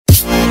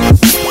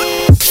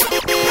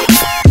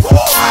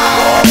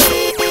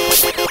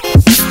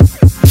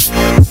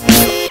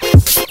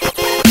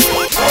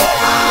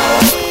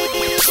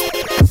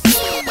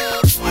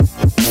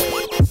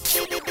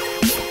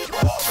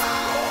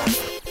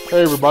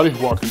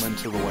everybody. Welcome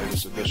into the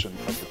latest edition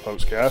of the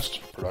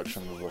Pokescast,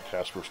 production of the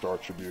Casper Star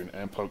Tribune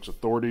and Pokes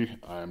Authority.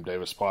 I am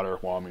Davis Potter,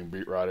 Wyoming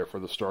beat writer for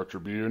the Star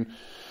Tribune,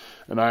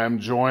 and I am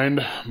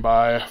joined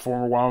by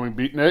former Wyoming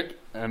beatnik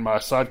and my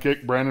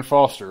sidekick, Brandon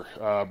Foster.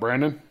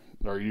 Brandon,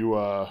 are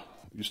you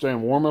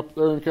staying warm up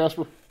there in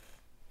Casper?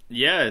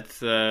 Yeah, it's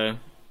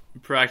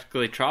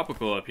practically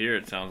tropical up here,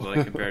 it sounds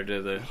like, compared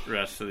to the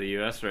rest of the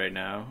U.S. right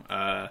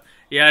now.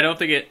 Yeah, I don't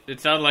think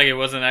it sounded like it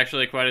wasn't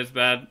actually quite as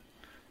bad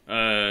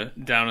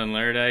down in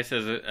Laradice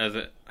as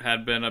it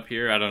had been up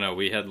here. I don't know.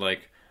 We had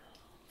like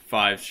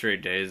 5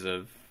 straight days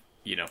of,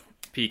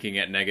 peaking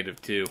at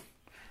 -2.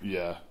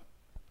 Yeah.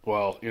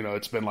 Well,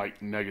 it's been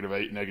like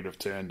 -8,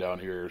 -10 down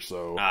here.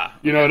 So,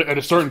 okay. At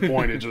a certain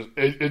point,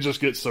 it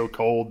just gets so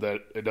cold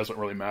that it doesn't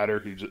really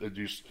matter. You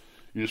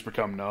just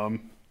become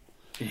numb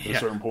at a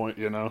certain point,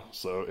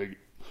 So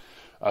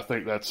I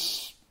think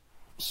that's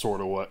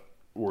sort of what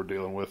we're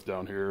dealing with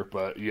down here.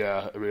 But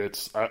yeah, I mean,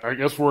 I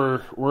guess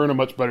we're in a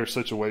much better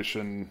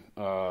situation.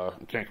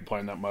 Can't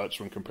complain that much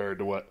when compared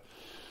to what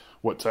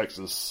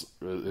Texas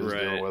is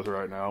dealing with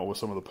right now with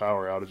some of the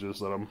power outages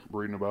that I'm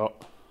reading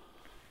about.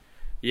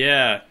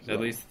 Yeah, so. At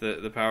least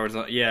the power's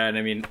on. Yeah, and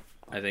I mean,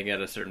 I think at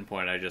a certain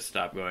point I just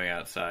stopped going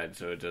outside,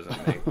 so it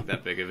doesn't make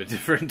that big of a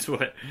difference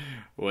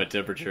what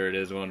temperature it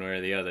is one way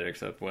or the other,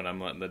 except when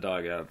I'm letting the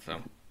dog out.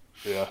 So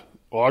yeah.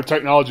 Well, our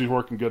technology is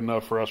working good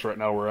enough for us right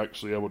now. We're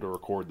actually able to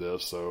record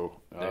this,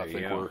 so I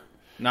think we're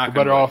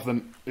better off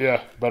than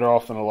a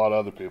lot of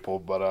other people.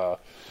 But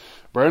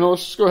Brandon,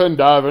 let's just go ahead and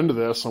dive into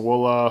this, and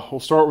we'll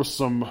start with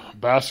some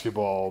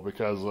basketball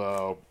because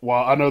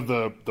while I know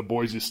the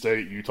Boise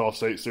State Utah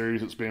State series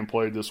that's being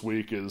played this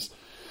week is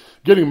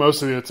getting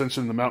most of the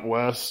attention in the Mountain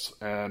West,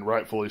 and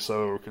rightfully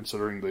so,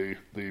 considering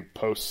the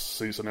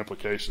postseason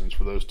implications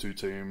for those two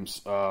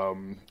teams.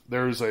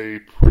 There's a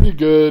pretty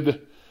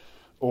good,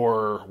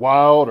 or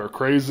wild, or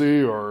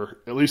crazy, or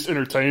at least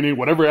entertaining,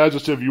 whatever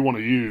adjective you want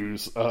to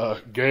use,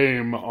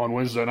 game on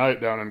Wednesday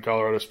night down in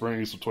Colorado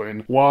Springs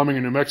between Wyoming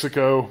and New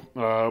Mexico.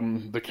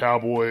 The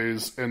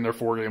Cowboys end their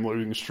 4-game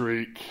losing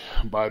streak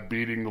by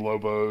beating the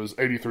Lobos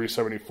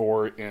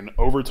 83-74 in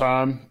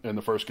overtime in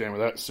the first game of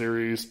that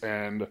series,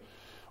 and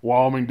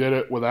Wyoming did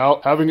it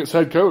without having its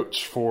head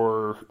coach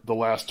for the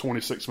last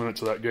 26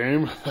 minutes of that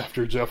game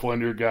after Jeff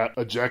Linder got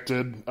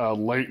ejected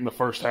late in the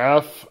first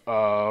half,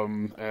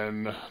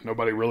 and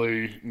nobody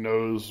really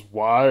knows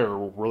why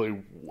or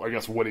really, I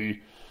guess, what he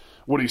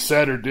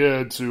said or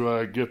did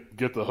to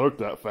get the hook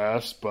that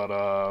fast. But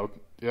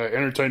yeah,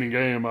 entertaining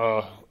game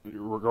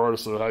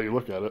regardless of how you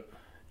look at it.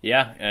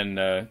 Yeah, and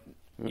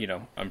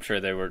I'm sure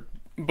they were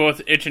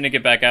both itching to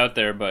get back out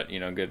there, but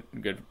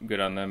good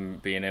on them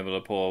being able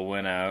to pull a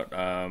win out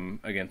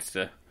against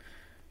a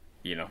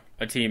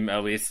team,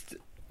 at least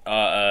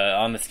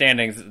on the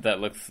standings,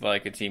 that looks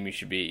like a team you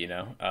should beat.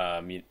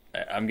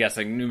 I'm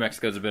guessing New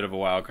Mexico's a bit of a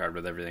wild card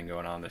with everything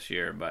going on this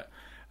year, but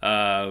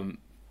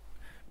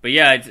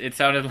yeah, it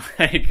sounded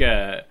like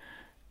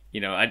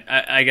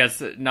I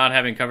guess not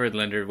having covered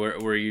Linder,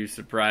 were you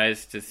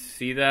surprised to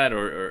see that,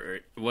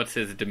 or what's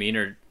his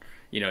demeanor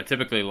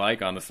typically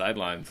like on the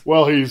sidelines?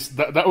 Well,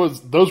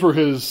 those were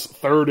his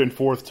 3rd and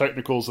 4th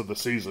technicals of the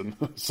season.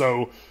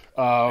 So,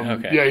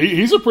 okay. Yeah,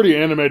 he's a pretty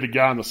animated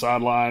guy on the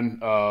sideline.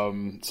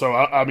 So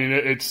I mean,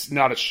 it's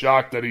not a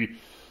shock that he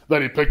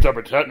picked up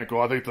a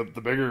technical. I think the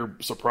bigger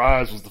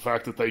surprise was the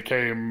fact that they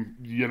came,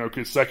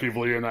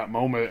 consecutively in that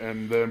moment,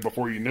 and then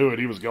before you knew it,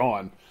 he was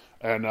gone.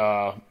 And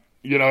I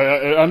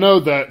know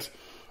that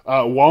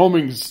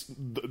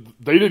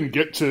they didn't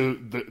get to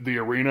the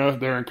arena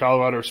there in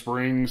Colorado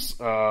Springs,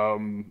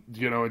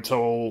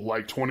 until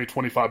like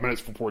 20-25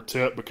 minutes before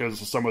tip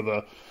because of some of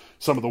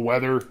the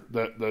weather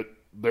that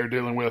they're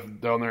dealing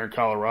with down there in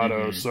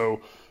Colorado. Mm-hmm.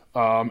 So,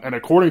 and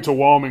according to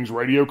Wyoming's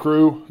radio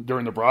crew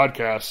during the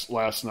broadcast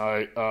last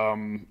night,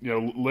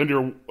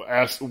 Linder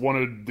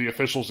wanted the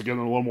officials to give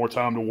them a little more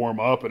time to warm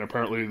up, and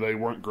apparently they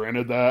weren't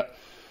granted that.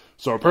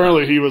 So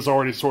apparently he was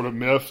already sort of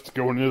miffed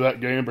going into that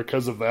game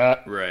because of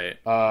that. Right.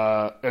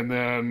 And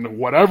then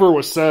whatever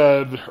was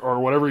said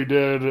or whatever he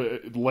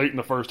did late in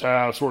the first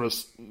half sort of,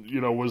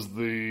 was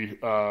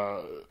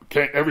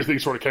everything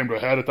sort of came to a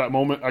head at that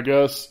moment, I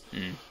guess.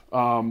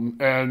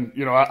 Mm.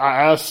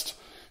 I asked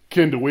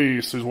Ken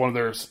DeWeese, who's one of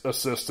their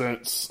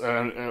assistants,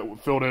 and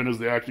filled in as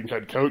the acting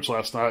head coach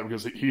last night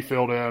because he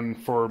filled in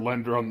for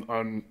Linder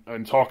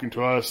and talking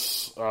to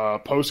us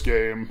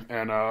post-game,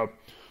 and I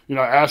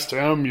asked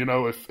him,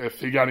 if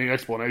he got any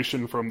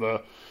explanation from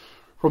the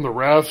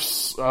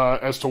refs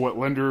as to what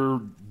Linder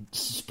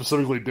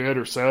specifically did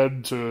or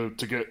said to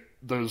get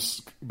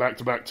those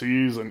back-to-back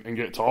tees and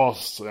get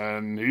tossed,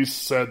 and he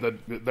said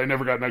that they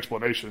never got an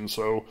explanation.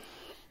 So,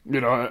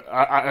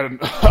 I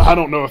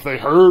don't know if they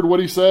heard what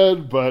he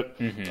said, but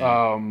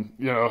mm-hmm.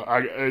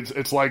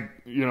 It's like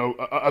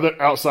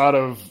outside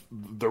of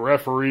the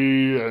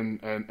referee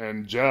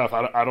and Jeff,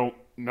 I don't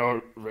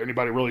know if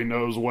anybody really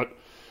knows what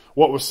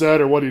was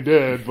said or what he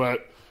did,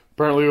 but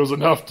apparently it was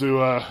enough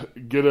to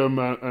get him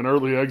an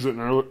early exit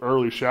and an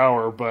early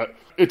shower. But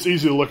it's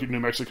easy to look at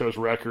New Mexico's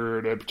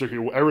record and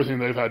particularly everything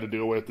they've had to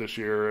deal with this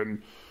year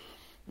and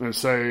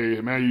say,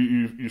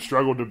 man, you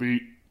struggled to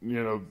beat,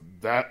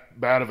 that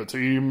bad of a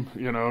team.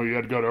 You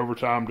had to go to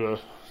overtime to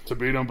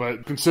beat them.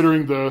 But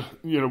considering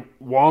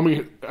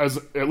Wyoming, as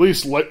at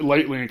least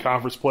lately in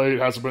conference play, it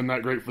hasn't been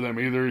that great for them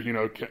either.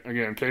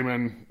 Again, came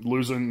in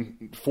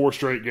losing 4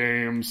 straight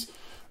games.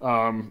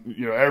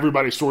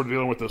 Everybody's sort of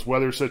dealing with this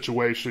weather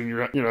situation.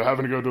 You're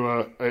having to go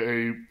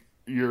to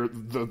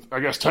I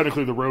guess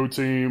technically the road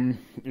team,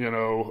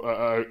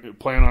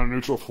 playing on a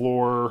neutral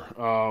floor.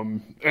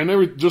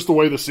 And just the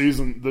way this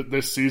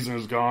season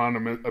has gone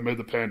amid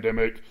the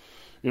pandemic,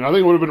 I think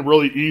it would have been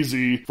really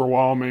easy for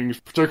Wyoming,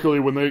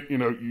 particularly when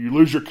you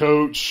lose your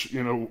coach.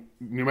 New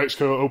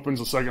Mexico opens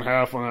the second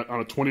half on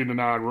a 20-9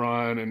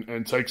 run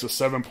and takes a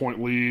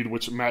 7-point lead,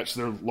 which matched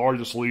their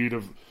largest lead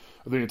of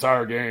the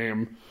entire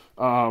game.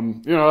 I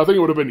think it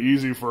would have been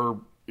easy for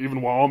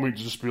even Wyoming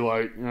to just be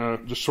like,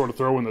 just sort of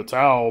throw in the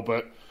towel.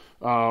 But,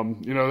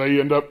 they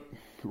end up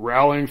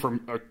rallying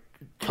from a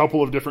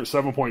couple of different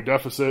 7-point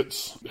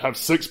deficits, have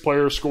 6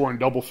 players scoring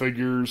double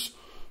figures.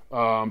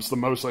 It's the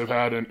most they've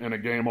had in a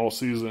game all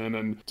season.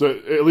 And to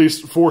at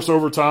least force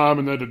overtime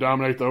and then to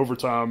dominate the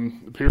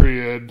overtime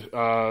period,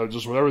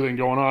 just with everything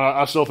going on,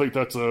 I still think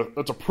that's a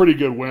pretty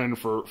good win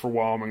for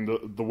Wyoming,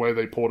 the way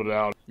they pulled it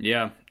out.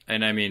 Yeah.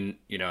 And I mean,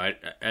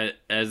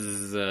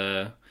 as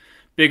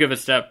big of a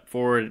step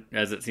forward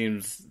as it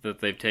seems that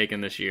they've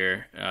taken this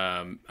year,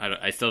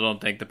 I still don't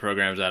think the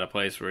program's at a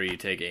place where you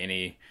take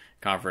any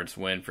conference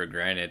win for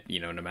granted,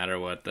 no matter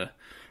what the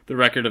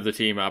record of the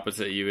team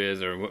opposite you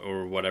is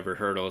or whatever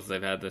hurdles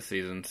they've had this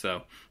season.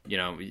 So,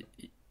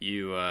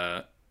 you've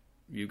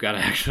got to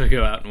actually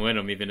go out and win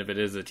them, even if it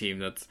is a team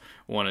that's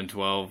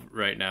 1-12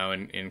 right now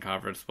in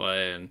conference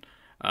play. And,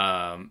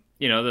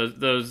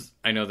 those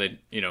I know they,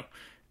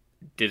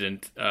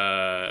 didn't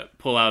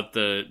pull out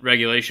the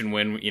regulation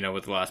win,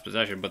 with the last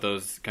possession, but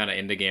those kind of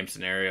end-of-game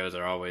scenarios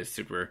are always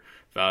super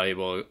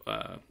valuable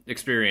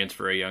experience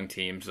for a young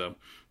team. So,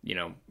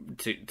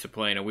 to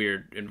play in a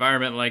weird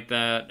environment like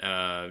that,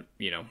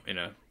 in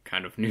a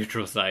kind of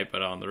neutral site,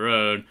 but on the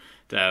road,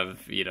 to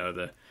have,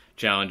 the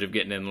challenge of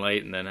getting in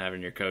late and then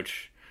having your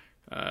coach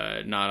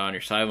not on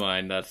your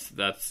sideline, that's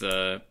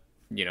A,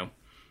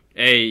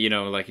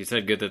 like you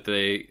said, good that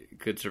they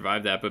could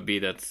survive that, but B,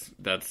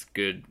 that's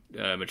good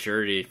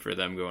maturity for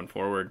them going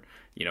forward,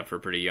 for a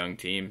pretty young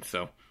team.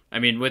 So, I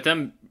mean, with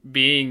them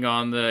being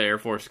on the Air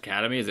Force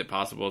Academy, is it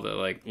possible that,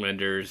 like,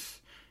 Linder's,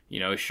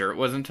 his shirt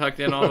wasn't tucked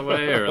in all the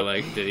way, or,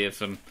 like, did he have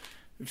some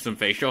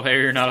facial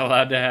hair you're not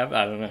allowed to have?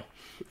 I don't know.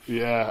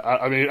 Yeah,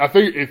 I mean, I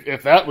think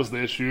if that was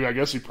the issue, I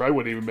guess he probably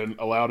wouldn't even been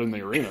allowed in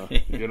the arena,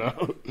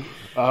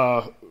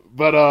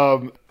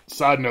 But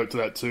side note to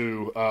that,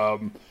 too,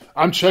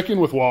 I'm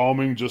checking with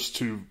Wyoming just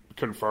to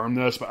confirm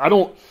this, but I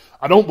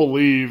don't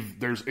believe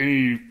there's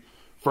any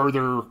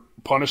further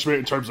punishment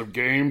in terms of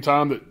game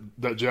time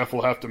that Jeff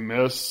will have to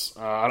miss.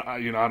 I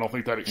don't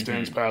think that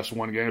extends past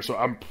one game, so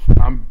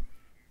I'm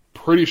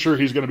pretty sure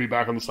he's going to be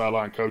back on the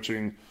sideline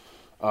coaching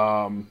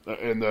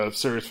in the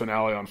series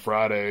finale on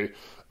Friday.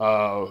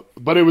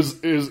 But it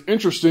was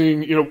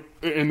interesting,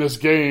 in this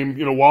game,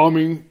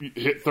 Wyoming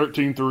hit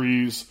 13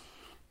 threes.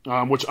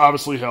 Which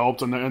obviously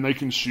helped, and they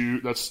can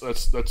shoot. That's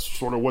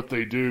sort of what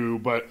they do.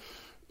 But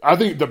I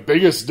think the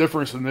biggest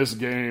difference in this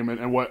game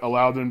and what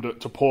allowed them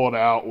to pull it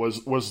out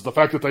was the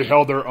fact that they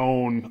held their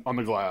own on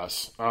the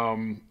glass. I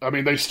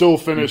mean, they still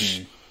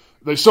finished.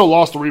 They still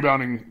lost the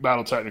rebounding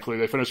battle technically.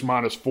 They finished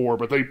 -4,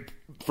 but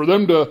for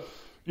them to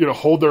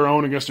hold their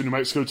own against a New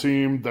Mexico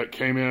team that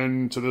came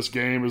into this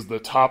game as the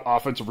top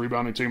offensive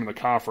rebounding team in the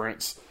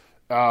conference.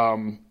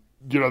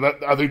 That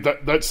I think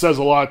that says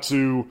a lot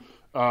to.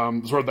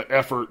 Sort of the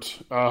effort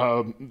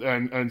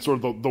and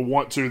sort of the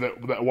want to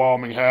that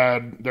Wyoming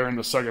had there in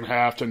the second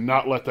half to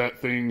not let that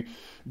thing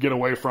get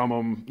away from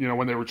them.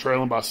 When they were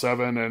trailing by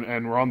 7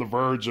 and were on the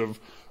verge of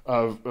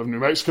New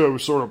Mexico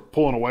sort of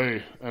pulling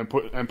away and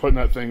putting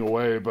that thing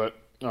away. But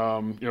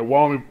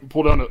Wyoming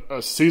pulled down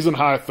a season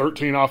high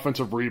 13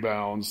 offensive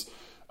rebounds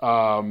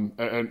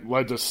and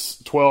led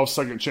to 12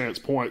 second chance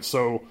points.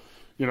 So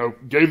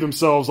gave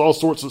themselves all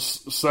sorts of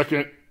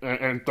second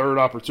and third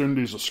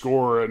opportunities to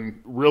score and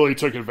really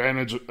took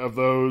advantage of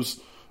those.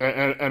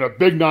 And a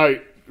big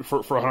night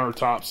for Hunter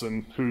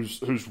Thompson,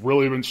 who's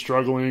really been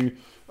struggling.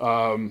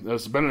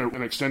 Has been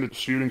an extended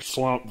shooting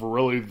slump for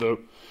really the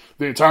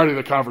entirety of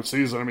the conference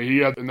season. I mean, he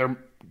had in their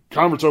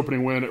conference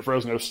opening win at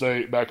Fresno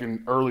State back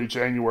in early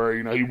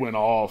January, he went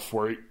off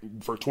for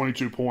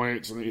 22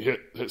 points and he hit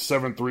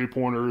 7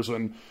 3-pointers.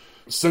 And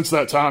since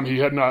that time, he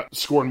had not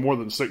scored more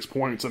than 6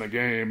 points in a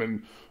game.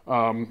 And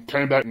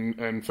came back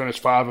and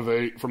finished 5 of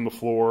 8 from the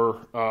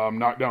floor,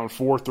 knocked down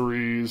 4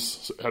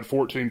 threes, had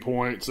 14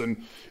 points,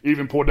 and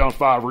even pulled down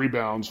 5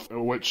 rebounds,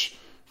 which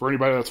for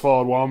anybody that's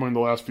followed Wyoming in the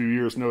last few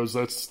years knows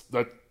that's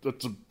a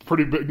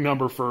pretty big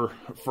number for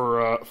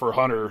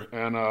Hunter.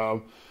 And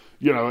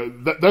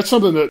that's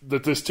something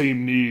that this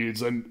team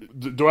needs.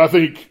 And do I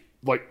think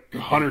like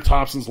Hunter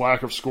Thompson's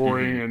lack of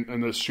scoring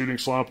and this shooting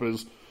slump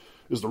is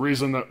the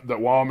reason that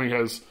Wyoming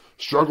has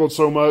struggled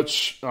so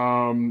much,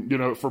 for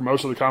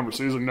most of the conference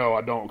season? No,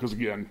 I don't, because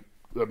again,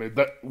 I mean,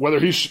 that whether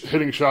he's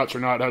hitting shots or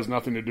not has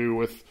nothing to do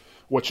with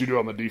what you do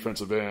on the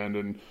defensive end,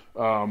 and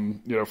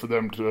for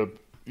them to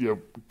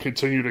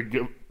continue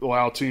to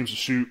allow teams to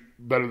shoot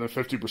better than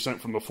 50%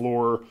 from the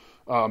floor.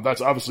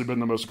 That's obviously been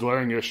the most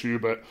glaring issue,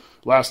 but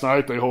last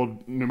night they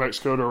hold New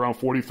Mexico to around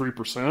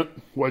 43%,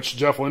 which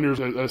Jeff Linders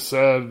has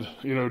said,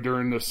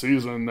 during this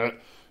season that,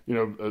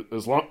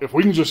 if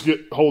we can just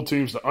hold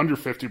teams to under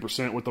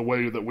 50% with the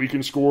way that we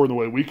can score and the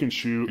way we can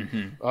shoot,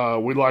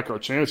 we like our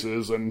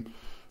chances. And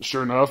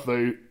sure enough,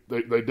 they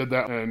did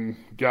that and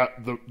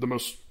got the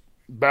most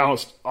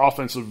balanced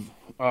offensive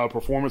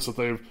performance that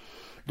they've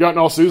gotten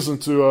all season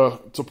to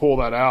pull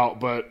that out.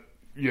 But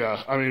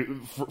yeah, I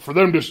mean, for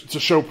them to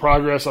show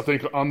progress, I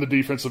think on the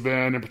defensive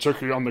end and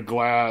particularly on the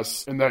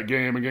glass in that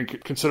game, again,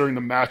 considering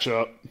the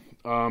matchup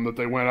that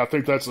they win, I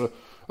think that's a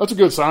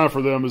good sign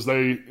for them as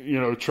they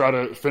try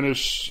to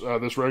finish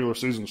this regular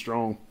season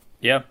strong.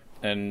 Yeah,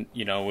 and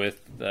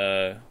with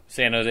the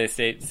San Jose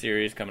State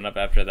series coming up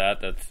after that,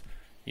 that's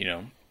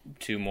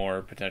 2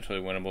 more potentially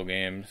winnable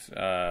games.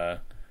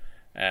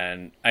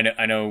 And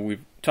I know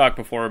we've talked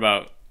before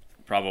about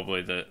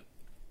probably the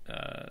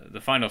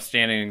final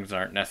standings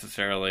aren't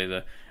necessarily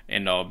the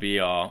end-all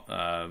be-all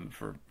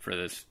for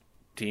this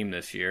team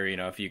this year.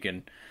 If you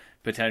can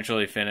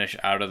potentially finish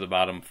out of the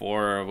bottom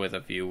 4 with a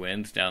few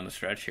wins down the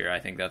stretch here, I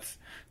think that's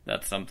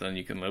something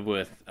you can live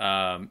with.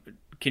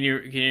 Can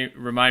you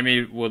remind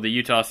me, will the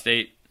Utah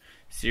State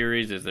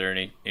series, is there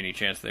any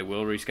chance they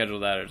will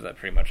reschedule that, or is that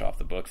pretty much off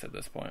the books at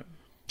this point?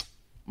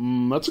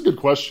 That's a good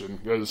question,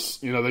 because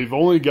they've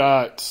only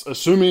got,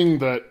 assuming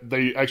that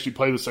they actually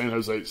play the San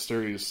Jose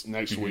series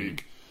next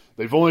week,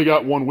 they've only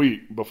got 1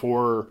 week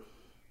before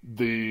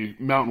the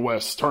Mountain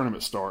West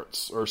tournament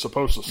starts, or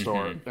supposed to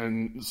start,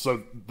 and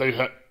so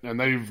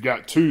they've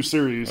got 2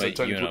 series that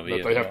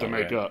they have to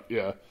make up.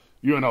 Yeah,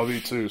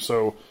 UNLV too.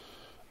 So,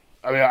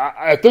 I mean,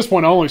 at this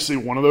point, I only see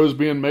one of those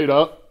being made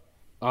up.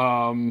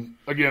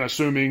 Again,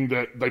 assuming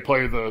that they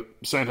play the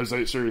San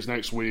Jose series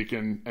next week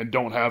and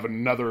don't have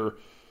another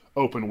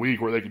open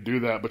week where they could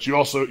do that. But you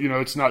also,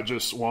 it's not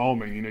just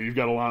Wyoming. You've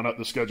got to line up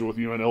the schedule with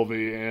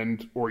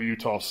UNLV or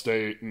Utah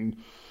State, and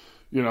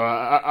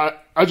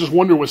I just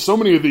wonder, with so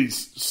many of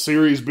these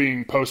series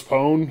being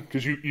postponed,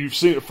 because you've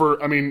seen it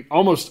for, I mean,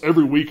 almost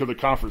every week of the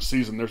conference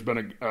season, there's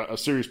been a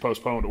series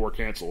postponed or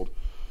canceled.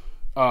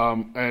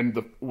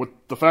 And with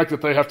the fact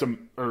that they have to,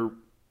 or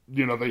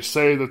they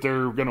say that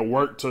they're going to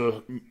work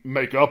to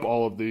make up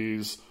all of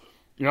these.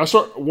 I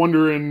start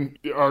wondering,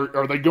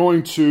 are they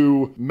going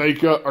to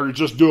make up or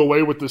just do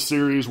away with this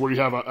series where you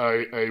have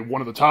a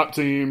one of the top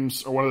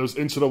teams or one of those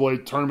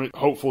NCAA tournament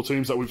hopeful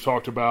teams that we've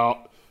talked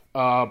about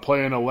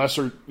playing a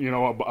lesser,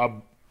 a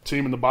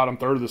team in the bottom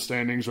third of the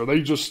standings? Are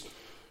they just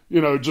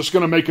going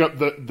to make up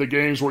the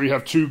games where you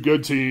have 2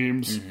 good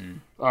teams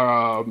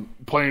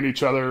playing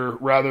each other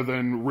rather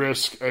than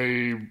risk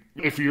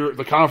if you're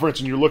the conference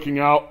and you're looking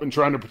out and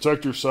trying to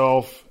protect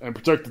yourself and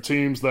protect the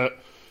teams that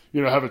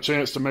have a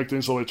chance to make the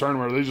NCAA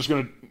tournament? Are they just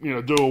going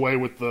to, do away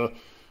with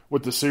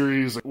the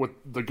series with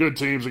the good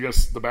teams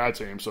against the bad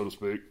teams, so to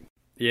speak?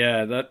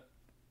 Yeah,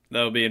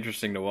 that'll be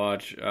interesting to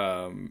watch,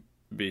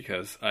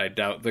 because I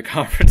doubt the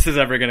conference is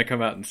ever going to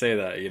come out and say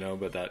that,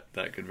 but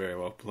that could very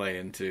well play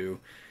into,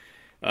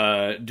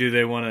 do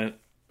they want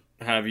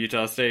to have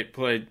Utah State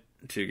play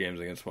 2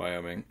 games against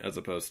Wyoming as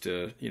opposed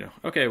to,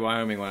 okay,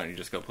 Wyoming, why don't you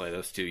just go play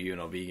those 2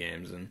 UNLV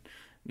games and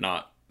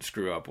not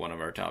screw up one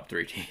of our top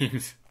 3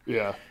 teams?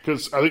 Yeah,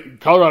 because I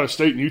think Colorado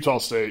State and Utah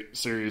State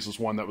series is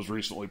one that was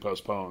recently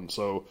postponed.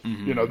 So,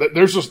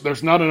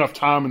 there's not enough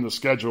time in the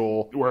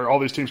schedule where all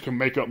these teams can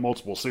make up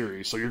multiple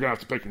series. So you're going to have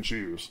to pick and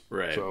choose.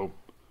 Right. So,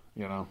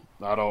 I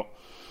don't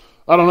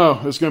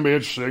know. It's going to be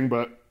interesting.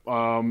 But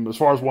as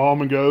far as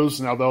Wyoming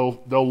goes, now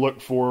they'll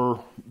look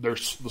for the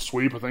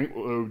sweep. I think it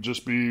would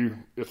just be,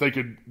 if they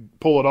could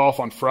pull it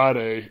off on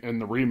Friday in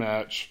the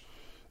rematch,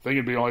 I think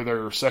it'd be only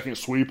their second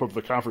sweep of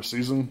the conference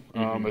season.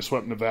 They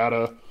swept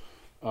Nevada.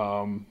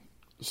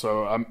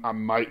 So I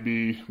might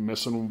be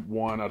missing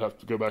one. I'd have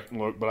to go back and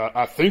look, but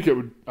I think it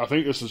would. I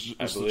think this is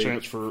just a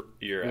chance for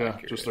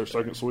just their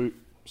second sweep.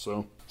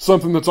 So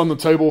something that's on the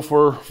table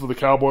for the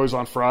Cowboys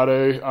on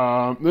Friday.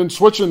 Then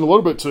switching a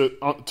little bit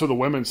to the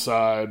women's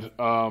side,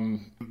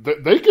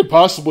 they could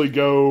possibly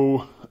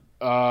go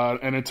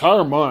an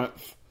entire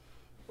month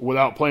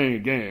without playing a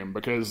game,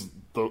 because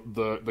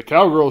the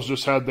Cowgirls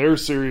just had their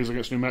series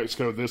against New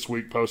Mexico this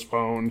week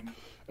postponed.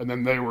 And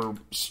then they were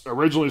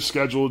originally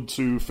scheduled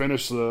to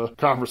finish the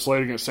conference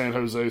slate against San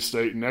Jose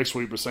State next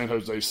week, but San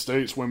Jose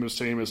State's women's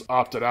team has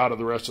opted out of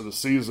the rest of the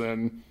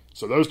season.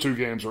 So those 2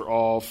 games are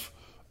off.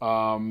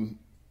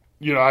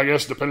 I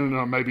guess depending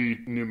on maybe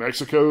New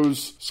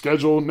Mexico's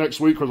schedule next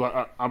week,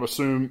 because I'm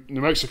assuming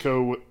New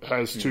Mexico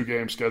has 2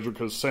 games scheduled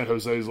because San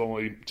Jose is the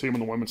only team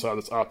on the women's side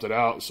that's opted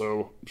out.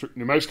 So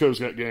New Mexico's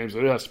got games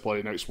that it has to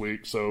play next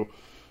week. So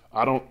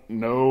I don't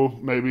know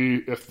maybe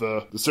if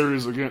the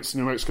series against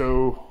New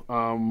Mexico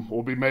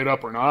will be made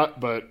up or not,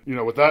 but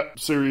with that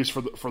series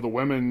for the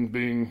women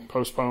being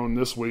postponed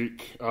this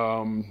week,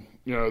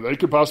 they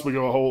could possibly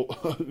go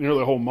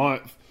nearly a whole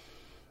month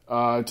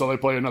until they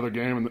play another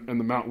game in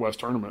the Mountain West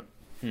tournament,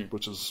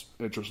 which is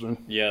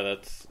interesting. Yeah,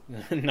 that's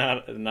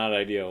not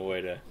ideal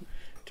way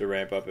to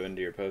ramp up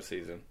into your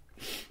postseason.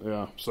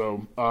 Yeah.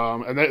 So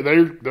and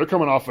they're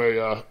coming off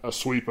a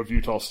sweep of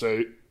Utah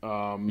State.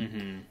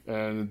 And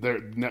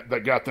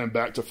that got them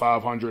back to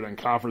 500 in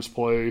conference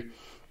play.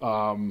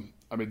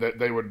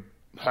 They would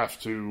have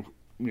to,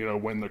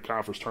 win the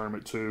conference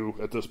tournament too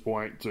at this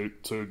point to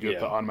get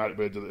the automatic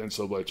bid to the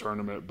NCAA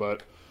tournament.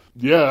 But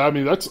yeah,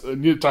 that's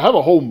to have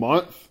a whole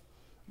month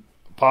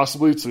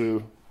possibly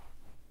to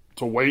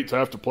wait to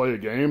have to play a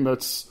game.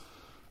 That's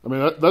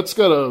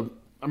gotta.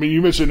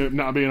 You mentioned it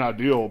not being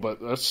ideal, but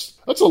that's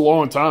a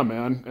long time,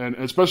 man, and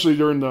especially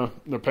during the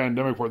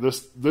pandemic where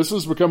this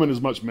is becoming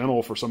as much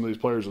mental for some of these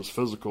players as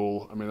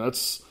physical.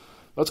 That's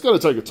got to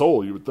take a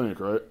toll, you would think,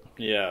 right?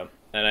 Yeah,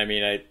 and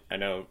I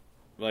know,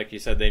 like you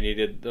said, they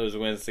needed those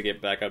wins to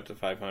get back up to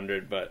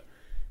 500, but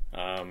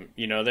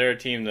they're a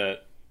team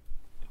that,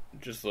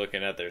 just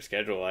looking at their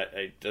schedule,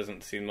 it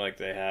doesn't seem like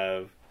they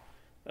have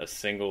a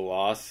single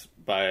loss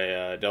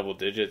by double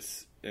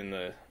digits in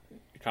the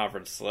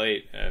conference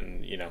slate,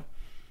 and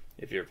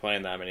if you're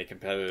playing that many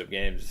competitive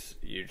games,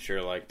 you'd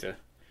sure like to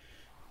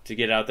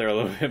get out there a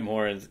little bit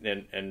more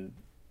and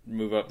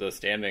move up those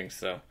standings.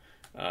 So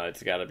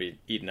it's got to be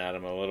eating at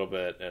them a little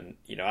bit. And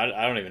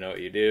I don't even know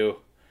what you do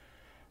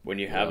when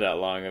you have that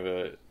long of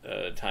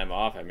a time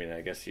off.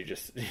 I guess you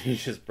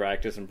just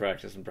practice and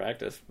practice and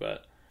practice.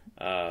 But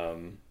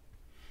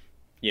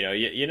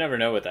you never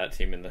know with that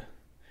team in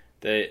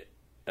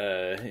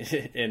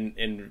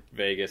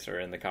Vegas or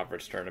in the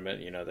conference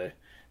tournament.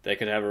 They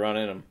could have a run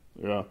in them.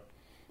 Yeah.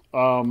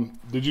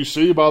 Did you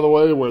see, by the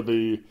way, where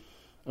the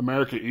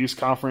America East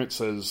Conference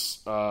has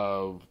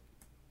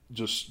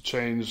just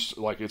changed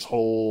its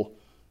whole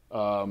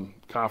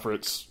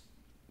conference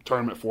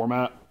tournament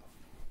format?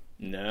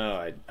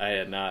 No, I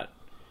had not.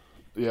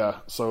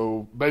 Yeah,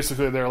 so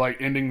basically they're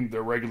ending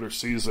their regular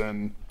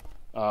season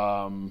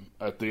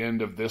at the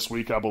end of this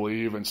week, I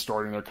believe, and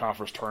starting their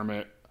conference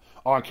tournament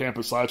on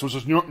campus sites, which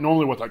is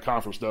normally what that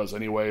conference does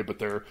anyway, but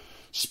they're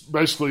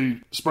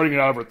basically spreading it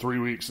out over 3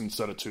 weeks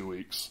instead of 2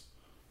 weeks.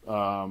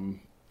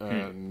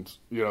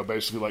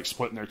 Basically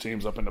splitting their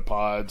teams up into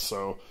pods.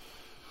 So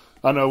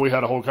I know we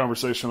had a whole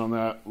conversation on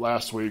that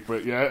last week,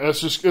 but yeah, it's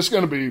just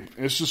going to be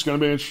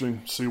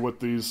interesting to see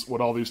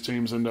what all these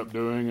teams end up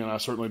doing. And I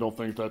certainly don't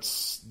think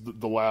that's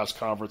the last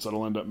conference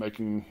that'll end up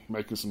making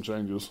some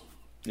changes.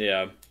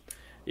 Yeah.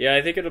 Yeah,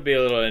 I think it'll be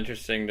a little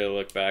interesting to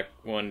look back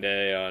one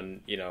day on,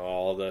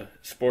 all the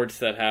sports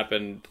that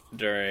happened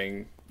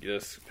during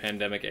this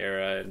pandemic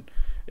era, and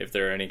if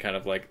there are any kind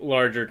of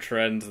larger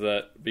trends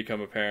that become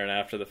apparent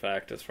after the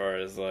fact, as far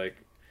as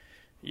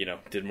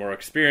did more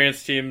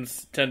experienced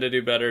teams tend to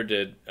do better?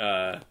 Did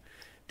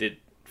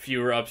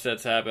fewer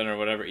upsets happen or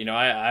whatever?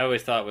 I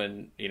always thought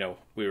when,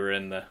 we were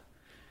in the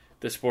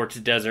sports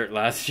desert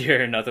last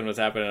year and nothing was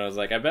happening, I was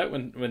like, I bet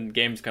when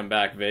games come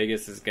back,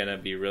 Vegas is going to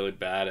be really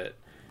bad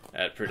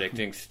at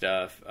predicting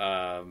stuff,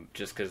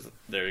 just because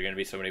there are going to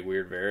be so many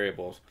weird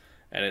variables.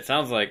 And it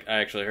sounds like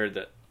I actually heard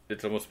that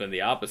it's almost been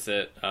the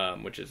opposite,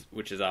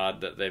 which is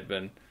odd that they've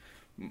been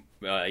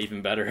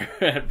even better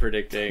at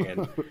predicting.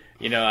 And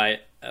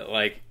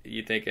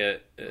you think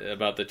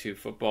about the two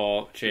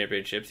football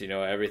championships.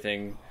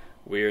 Everything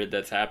weird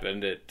that's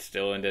happened, it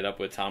still ended up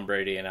with Tom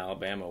Brady and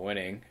Alabama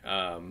winning.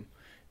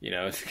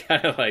 It's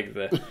kind of like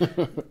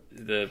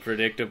the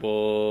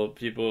predictable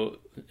people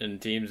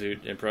and teams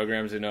and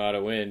programs who know how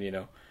to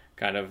win.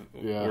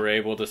 Were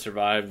able to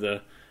survive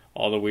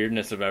all the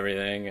weirdness of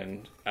everything.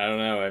 And I don't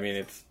know.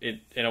 It's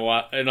in a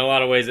lot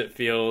of ways it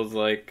feels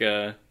like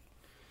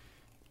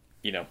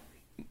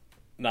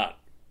not.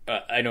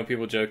 I know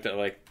people joke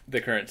that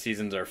the current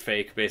seasons are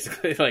fake.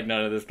 Basically,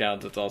 none of this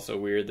counts. It's all so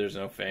weird. There's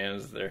no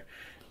fans. They're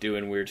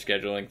doing weird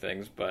scheduling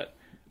things, but.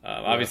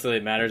 Obviously,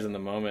 it matters in the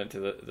moment to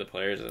the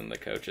players and the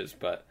coaches,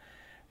 but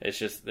it's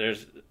just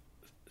there's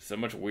so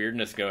much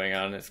weirdness going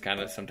on. It's kind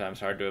of sometimes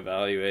hard to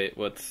evaluate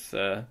what's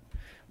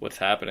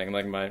happening.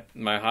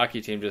 My hockey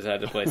team just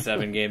had to play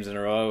 7 games in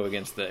a row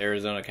against the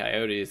Arizona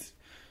Coyotes,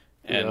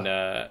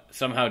 and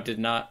somehow did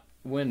not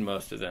win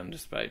most of them,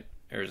 despite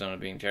Arizona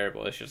being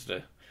terrible. It's just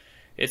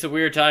it's a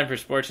weird time for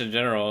sports in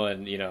general,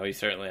 and you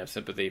certainly have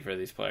sympathy for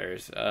these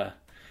players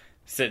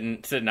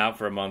sitting out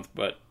for a month,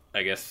 but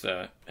I guess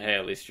hey,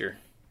 at least you're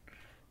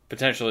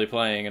potentially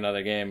playing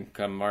another game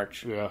come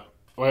March. Yeah.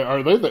 Wait,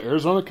 are they the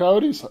Arizona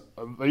Coyotes?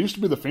 They used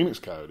to be the Phoenix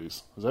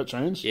Coyotes. Has that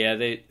changed? Yeah,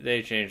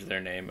 they changed their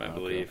name, I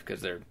believe,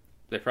 because they're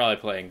probably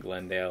playing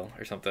Glendale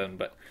or something.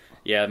 But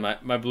yeah,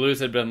 my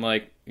Blues had been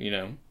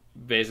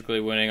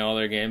basically winning all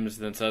their games.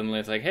 Then suddenly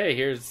it's like, hey,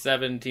 here's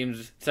 7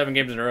 games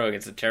in a row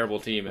against a terrible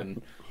team,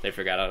 and they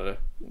forgot how to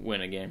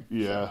win a game.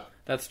 Yeah. So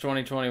that's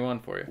 2021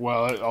 for you.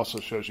 Well, it also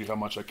shows you how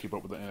much I keep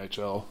up with the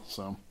NHL.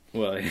 So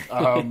Well,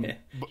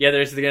 yeah,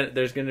 there's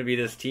going to be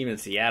this team in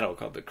Seattle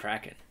called the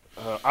Kraken.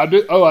 I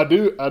do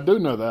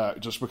know that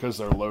just because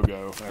their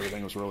logo and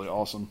everything was really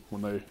awesome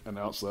when they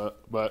announced that.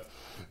 But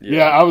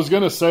yeah I was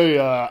going to say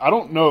I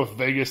don't know if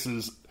Vegas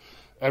has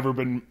ever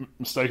been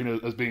mistaken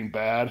as being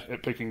bad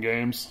at picking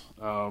games.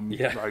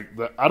 Like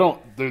that, I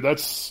don't, dude. I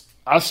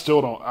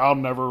still don't. I'll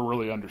never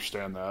really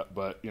understand that.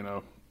 But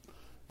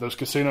those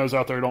casinos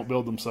out there don't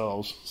build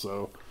themselves,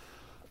 so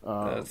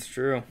that's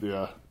true.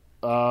 Yeah.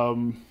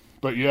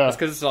 But yeah, it's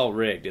because it's all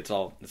rigged. It's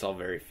all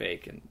very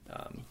fake, and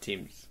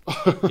teams,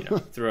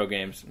 throw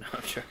games. No,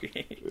 I'm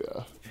joking.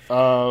 Yeah.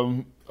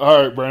 All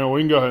right, Brandon,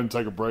 we can go ahead and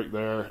take a break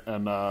there,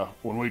 and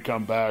when we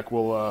come back,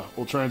 we'll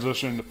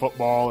transition to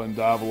football and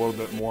dive a little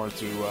bit more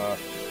into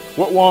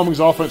what Wyoming's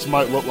offense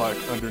might look like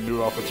under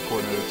new offensive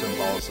coordinator Tim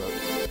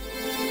Polasek.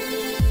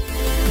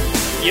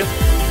 Yep.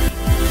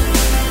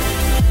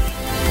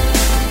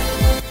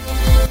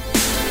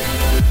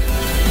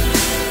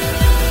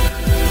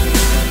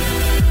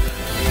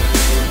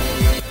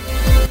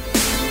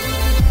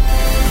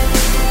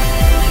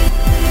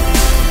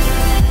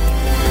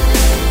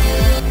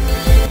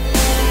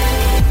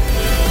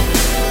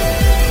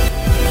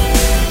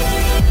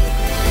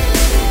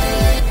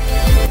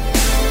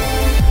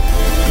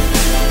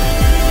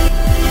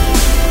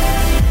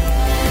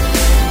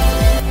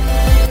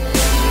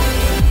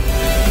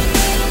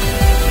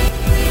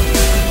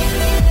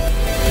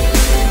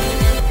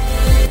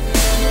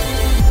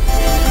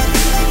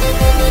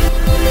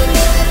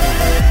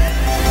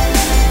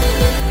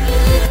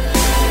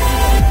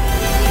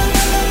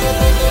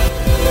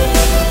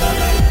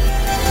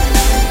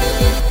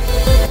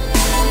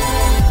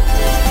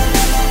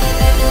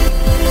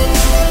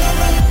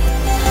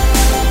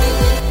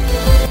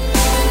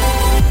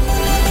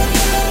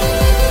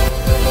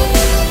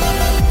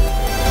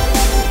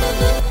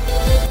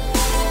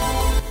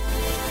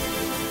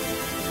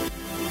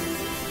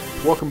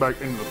 Welcome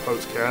back into the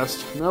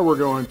postcast. Now we're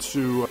going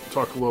to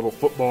talk a little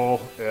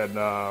football and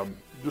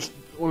just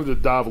wanted to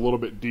dive a little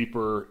bit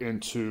deeper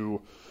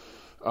into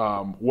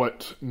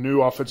what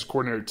new offensive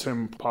coordinator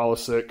Tim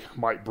Polasek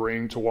might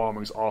bring to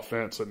Wyoming's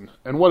offense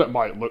and what it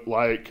might look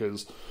like.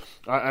 Because,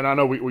 and I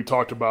know we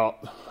talked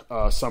about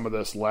some of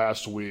this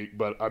last week,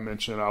 but I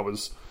mentioned I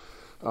was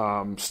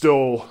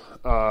still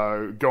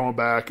going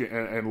back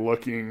and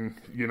looking,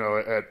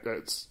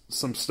 at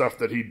some stuff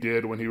that he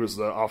did when he was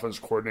the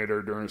offensive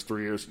coordinator during his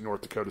 3 years at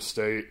North Dakota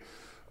State.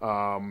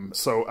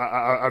 So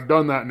I've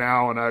done that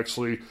now, and I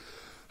actually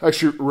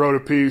wrote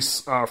a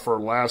piece for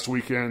last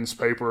weekend's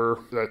paper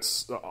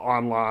that's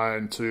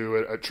online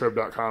too at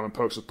trib.com and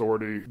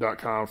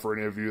pokesauthority.com for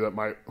any of you that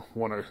might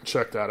want to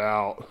check that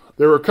out.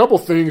 There were a couple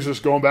things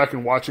just going back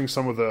and watching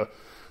some of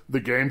the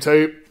game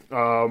tape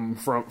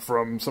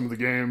from some of the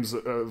games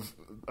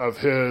of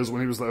his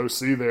when he was the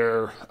OC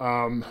there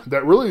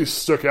that really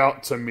stuck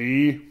out to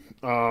me.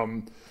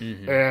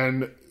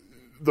 And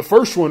the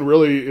first one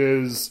really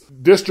is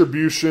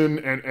distribution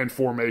and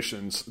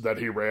formations that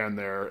he ran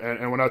there.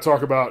 And when I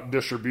talk about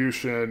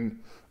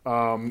distribution,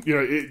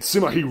 it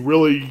seemed like he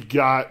really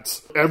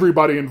got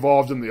everybody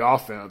involved in the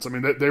offense. I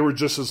mean, they were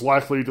just as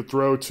likely to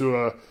throw to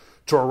a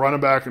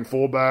running back and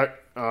fullback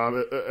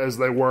as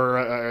they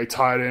were a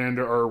tight end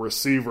or a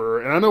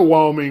receiver. And I know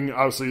Wyoming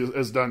obviously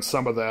has done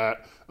some of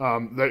that.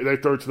 They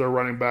throw to their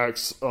running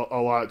backs a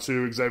lot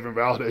too. Xavier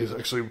Valladay is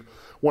actually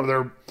one of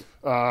their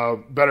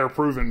better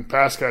proven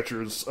pass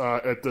catchers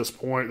at this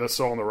point that's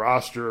still on the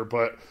roster.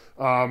 But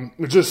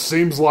it just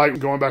seems like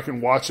going back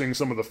and watching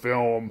some of the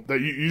film that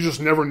you just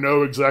never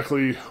know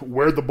exactly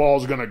where the ball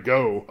is going to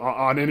go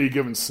on any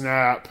given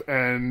snap.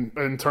 And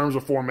in terms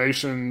of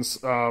formations,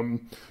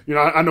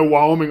 I know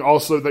Wyoming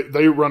also,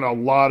 they run a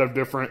lot of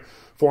different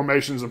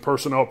formations and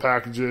personnel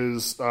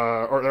packages,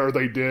 or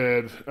they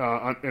did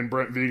in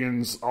Brent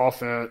Vigen's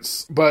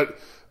offense. But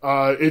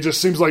it just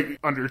seems like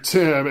under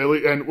Tim,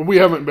 and we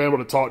haven't been able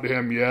to talk to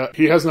him yet.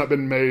 He has not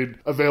been made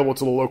available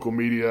to the local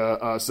media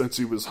since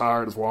he was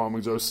hired as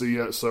Wyoming's OC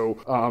yet. So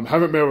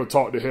haven't been able to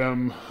talk to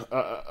him,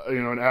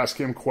 and ask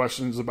him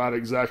questions about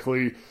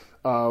exactly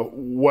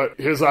what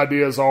his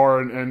ideas are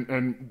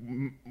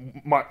and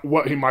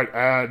what he might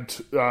add,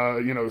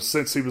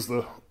 since he was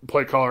the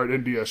play caller at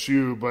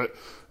NDSU. But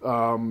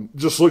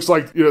just looks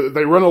like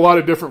they run a lot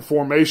of different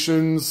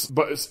formations,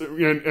 but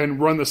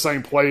and run the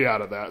same play out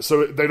of that,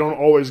 so they don't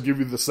always give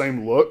you the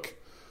same look.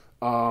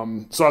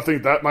 So I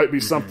think that might be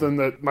something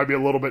that might be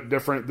a little bit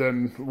different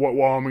than what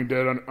Wyoming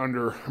did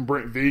under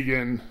Brent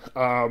Vigen.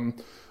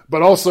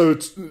 But also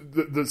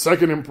the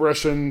second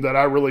impression that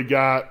I really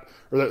got,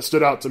 or that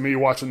stood out to me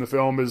watching the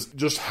film, is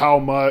just how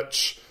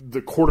much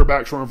the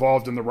quarterbacks were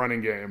involved in the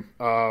running game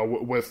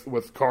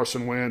with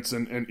Carson Wentz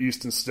and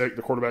Easton Stick,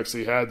 the quarterbacks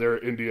he had there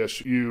at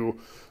NDSU.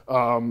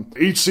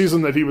 Each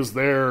season that he was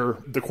there,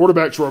 the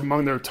quarterbacks were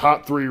among their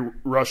top 3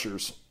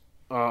 rushers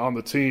on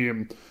the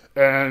team,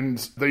 and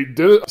they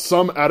did it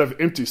some out of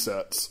empty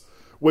sets,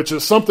 which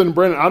is something,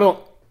 Brandon,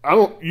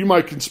 you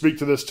might can speak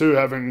to this too,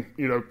 having,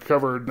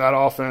 covered that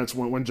offense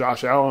when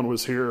Josh Allen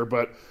was here,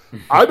 but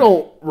I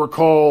don't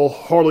recall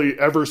hardly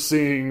ever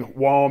seeing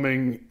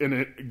Wyoming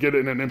get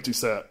in an empty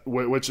set,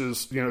 which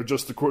is,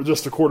 just the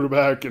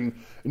quarterback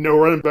and no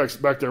running backs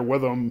back there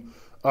with them.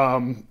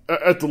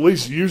 At the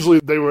least, usually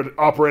they would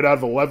operate out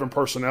of 11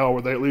 personnel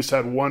where they at least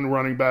had one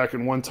running back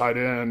and one tight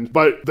end.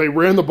 But they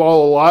ran the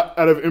ball a lot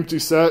out of empty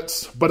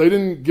sets, but they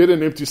didn't get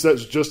in empty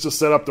sets just to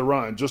set up the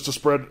run, just to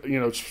spread,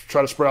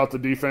 try to spread out the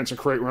defense and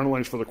create run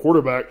lanes for the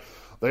quarterback.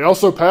 They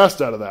also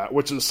passed out of that,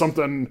 which is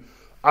something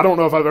I don't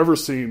know if I've ever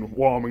seen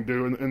Wyoming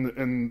do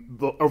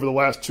over the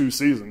last 2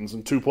 seasons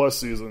and 2+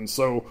 seasons.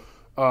 So,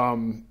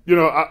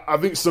 I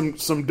think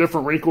some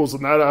different wrinkles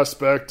in that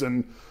aspect.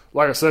 And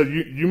like I said,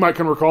 you might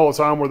can recall a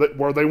time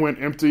where they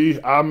went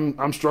empty.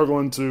 I'm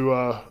struggling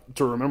to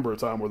remember a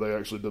time where they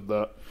actually did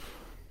that.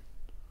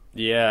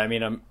 Yeah, I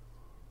mean,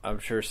 I'm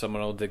sure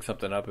someone will dig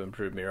something up and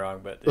prove me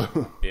wrong, but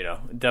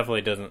it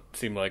definitely doesn't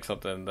seem like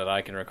something that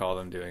I can recall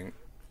them doing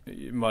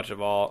much of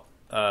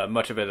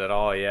it at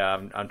all.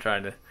 Yeah, I'm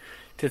trying to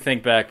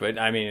think back, but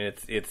I mean,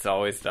 it's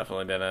always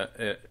definitely been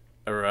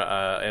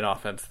an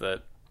offense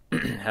that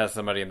has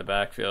somebody in the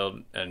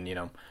backfield, and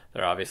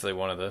they're obviously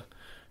one of the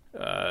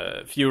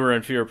fewer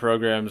and fewer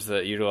programs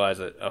that utilize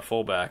a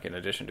fullback in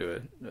addition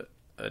to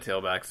a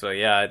tailback. So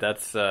yeah,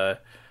 that's to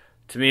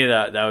me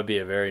that would be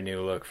a very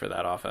new look for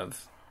that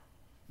offense.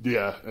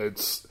 Yeah,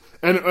 it's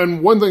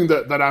and one thing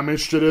that I'm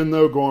interested in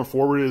though going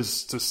forward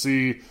is to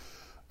see,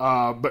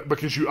 but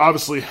because you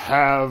obviously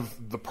have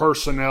the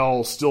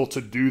personnel still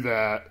to do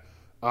that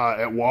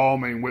at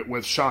Wyoming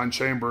with Sean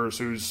Chambers,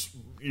 who's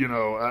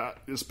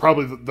is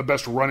probably the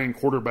best running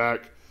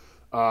quarterback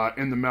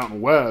in the Mountain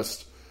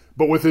West.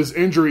 But with his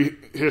injury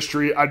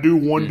history, I do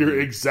wonder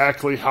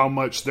exactly how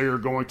much they are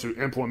going to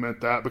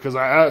implement that, because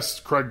I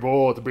asked Craig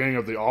Bohl at the beginning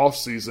of the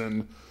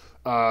offseason,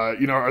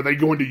 are they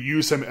going to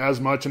use him as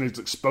much and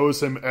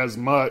expose him as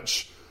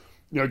much,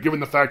 given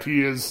the fact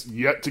he is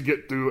yet to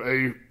get through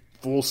a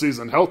full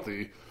season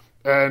healthy.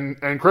 And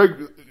Craig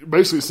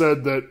basically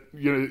said that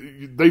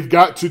they've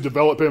got to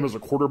develop him as a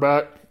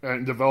quarterback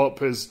and develop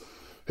his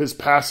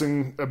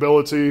passing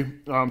ability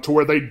to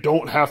where they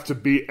don't have to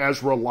be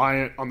as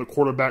reliant on the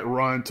quarterback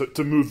run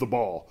to move the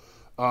ball.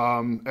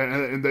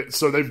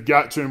 So they've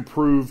got to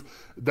improve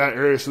that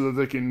area so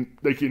that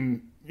they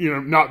can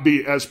not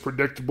be as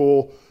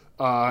predictable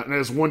and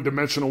as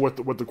one-dimensional with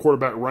the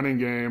quarterback running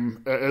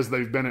game as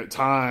they've been at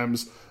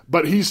times.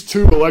 But he's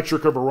too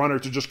electric of a runner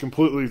to just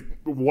completely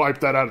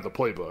wipe that out of the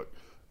playbook.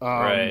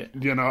 Right.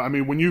 I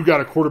mean, when you got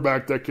a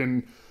quarterback that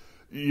can,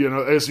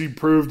 as he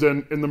proved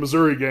in the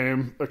Missouri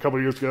game a couple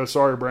of years ago,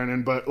 sorry,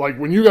 Brandon, but like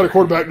when you got a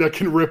quarterback that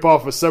can rip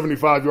off a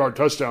 75-yard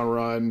touchdown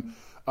run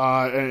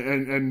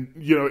and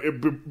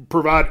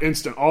provide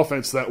instant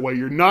offense that way,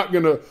 you're not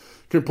going to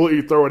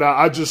completely throw it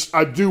out.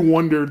 I do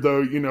wonder,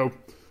 though,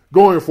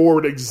 going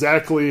forward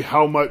exactly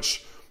how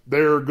much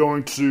they're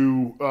going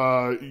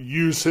to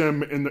use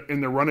him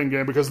in the running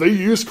game, because they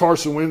use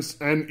Carson Wentz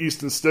and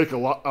Easton Stick a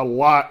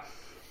lot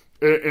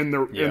in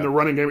the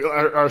running game.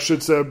 I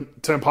should say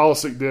Tim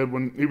Polisic did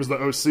when he was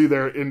the OC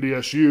there at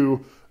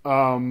NDSU.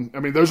 I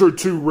mean, those are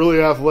two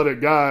really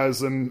athletic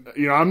guys, and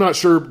I'm not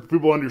sure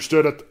people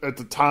understood at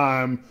the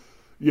time,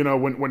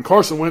 when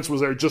Carson Wentz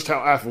was there, just how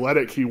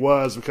athletic he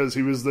was, because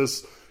he was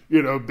this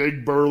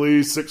big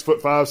burly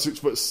 6'5",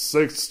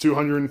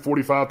 6'6",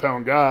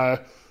 245-pound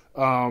guy.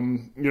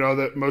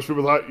 That most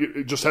people thought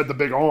just had the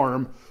big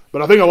arm,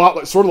 but I think a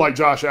lot sort of like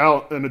Josh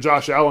Allen in the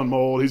Josh Allen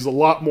mold. He's a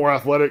lot more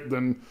athletic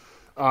than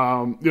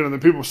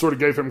people sort of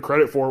gave him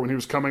credit for when he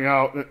was coming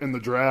out in the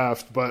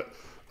draft. But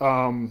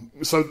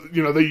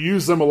they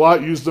used them a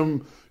lot,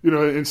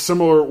 in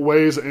similar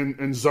ways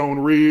in zone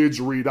reads,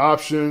 read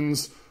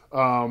options.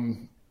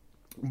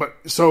 But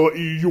so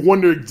you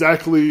wonder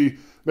exactly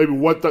maybe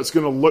what that's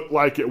going to look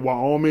like at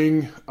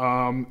Wyoming,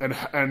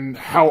 and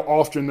how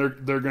often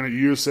they're going to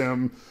use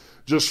him,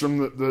 just from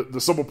the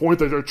simple point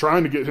that they're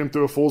trying to get him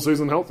through a full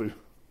season healthy.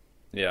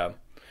 Yeah,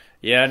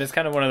 and it's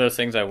kind of one of those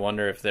things. I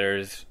wonder if there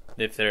is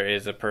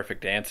a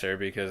perfect answer,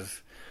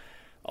 because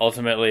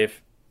ultimately,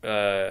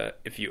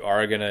 if you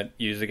are going to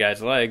use the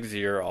guy's legs,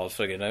 you're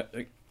also going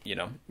to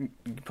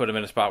put him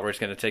in a spot where it's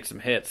going to take some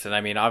hits. And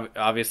I mean,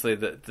 obviously,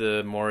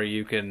 the more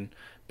you can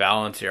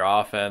balance your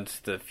offense,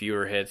 the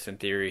fewer hits in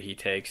theory he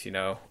takes,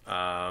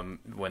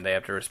 when they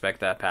have to respect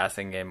that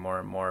passing game more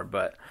and more.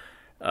 But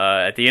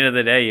at the end of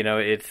the day,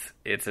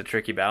 it's a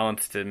tricky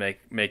balance to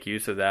make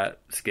use of that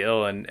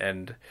skill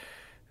and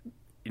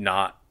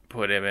not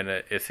put him in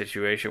a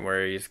situation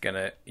where he's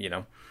gonna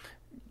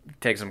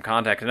take some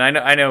contact. And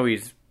I know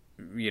he's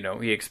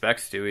he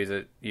expects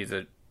to. He's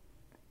a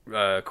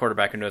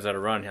quarterback who knows how to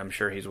run. I'm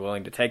sure he's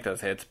willing to take those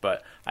hits,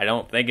 but I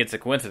don't think it's a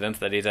coincidence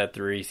that he's had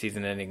 3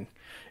 season-ending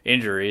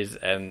injuries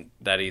and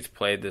that he's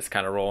played this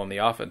kind of role in the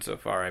offense so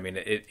far. I mean,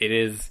 it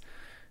is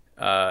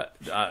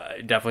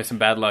definitely some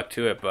bad luck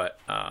to it, but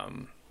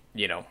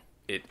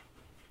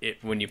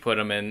when you put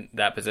him in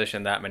that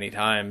position that many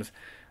times,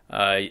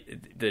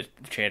 the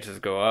chances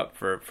go up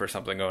for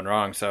something going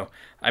wrong. So,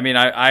 I mean,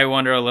 I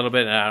wonder a little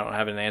bit, and I don't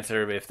have an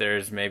answer, if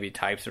there's maybe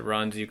types of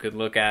runs you could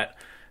look at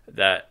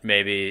that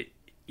maybe,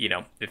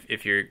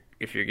 if you're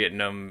getting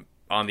them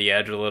on the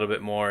edge a little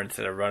bit more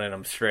instead of running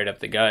them straight up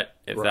the gut,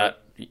 if right.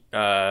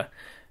 that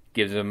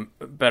gives them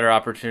a better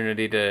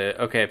opportunity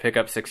to, pick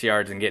up 6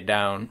 yards and get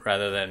down,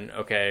 rather than,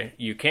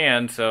 you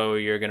can, so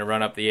you're going to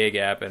run up the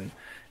A-gap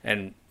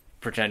and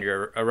pretend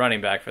you're a running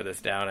back for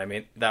this down. I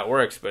mean, that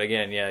works, but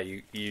again,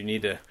 you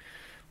need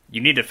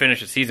to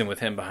finish a season with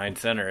him behind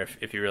center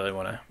if you really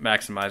want to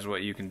maximize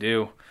what you can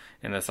do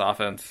in this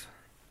offense.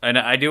 And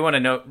I do want to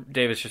note,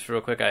 Davis, just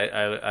real quick,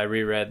 I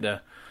reread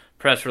the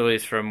press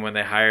release from when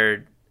they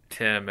hired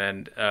Tim,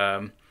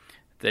 and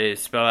they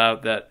spell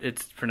out that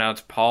it's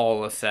pronounced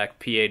Pawlacek,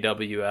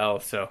 Pawl.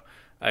 So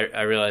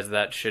I realized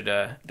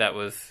that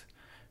was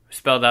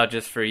spelled out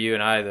just for you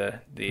and I,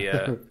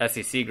 the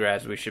SEC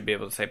grads. We should be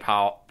able to say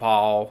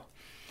Paul.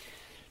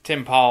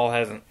 Tim Paul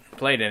hasn't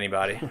played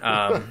anybody.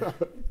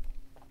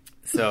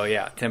 So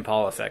yeah, Tim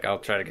Pawlacek. I'll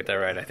try to get that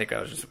right. I think I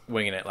was just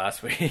winging it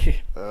last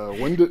week.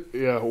 When did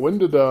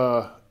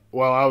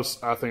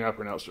I think I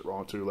pronounced it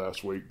wrong too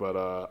last week,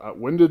 but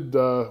when did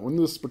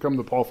this become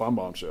the Paul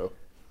Feinbaum show?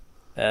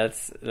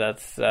 That's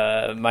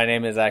my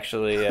name is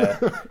actually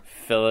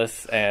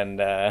Phyllis, and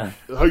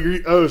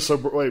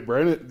wait,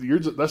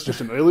 Brandon, that's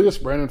just an alias.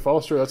 Brandon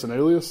Foster, that's an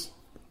alias.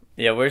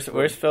 Yeah, where's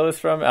Phyllis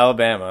from?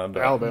 Alabama.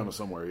 Alabama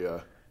somewhere, yeah.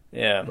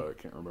 Yeah, but I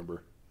can't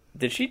remember.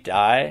 Did she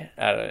die?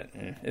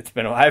 It's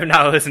been a while. I have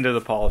not listened to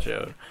the Paul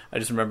show. I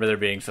just remember there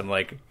being some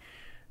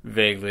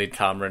vaguely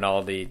Tom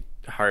Rinaldi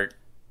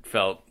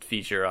heartfelt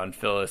feature on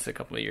Phyllis a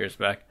couple of years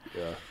back.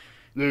 Yeah.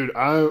 Dude,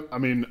 I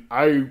mean,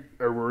 I am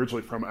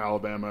originally from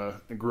Alabama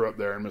and grew up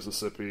there in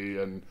Mississippi,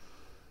 and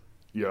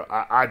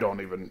I don't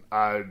even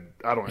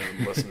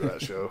listen to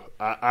that show.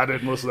 I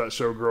didn't listen to that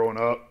show growing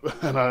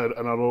up, and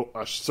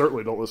I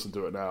certainly don't listen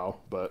to it now.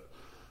 But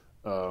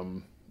I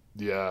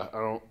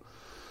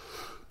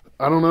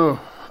don't know.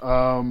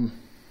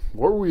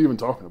 What were we even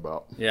talking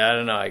about? Yeah, I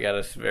don't know. I got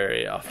us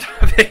very off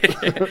topic.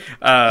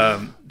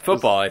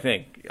 Football, I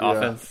think,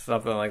 offense,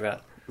 something like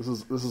that. This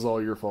is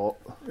all your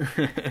fault.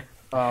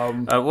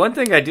 One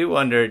thing I do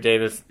wonder,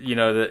 Davis,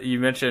 that you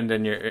mentioned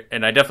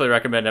and I definitely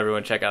recommend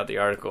everyone check out the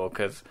article,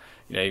 because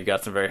you've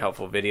got some very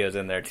helpful videos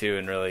in there too,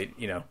 and really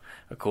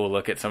a cool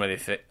look at some of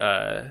these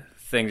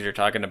things you're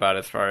talking about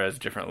as far as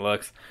different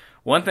looks.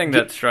 One thing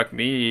that struck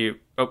me.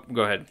 Oh,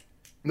 go ahead.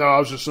 No, I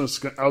was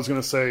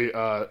going to say.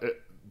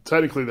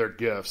 Technically, they're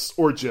GIFs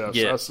or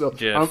GIFs.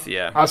 GIFs,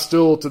 yeah. I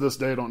still, to this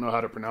day, don't know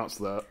how to pronounce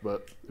that,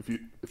 but if you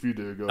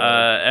do, go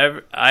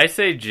ahead. I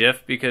say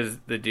GIF because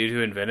the dude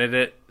who invented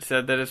it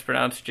said that it's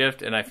pronounced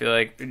GIF, and I feel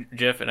like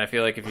GIF, and I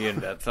feel like if you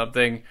invent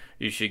something,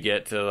 you should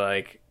get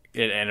to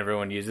and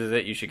everyone uses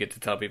it, you should get to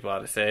tell people how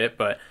to say it.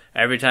 But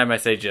every time I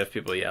say GIF,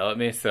 people yell at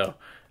me, so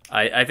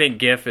I think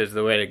GIF is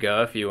the way to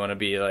go if you want to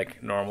be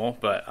normal.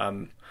 But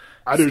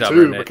I do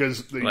too,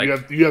 because you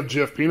have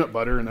Jif peanut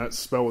butter, and that's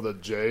spelled with a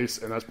J,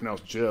 and that's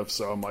pronounced Jif.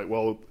 So I'm like,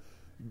 well,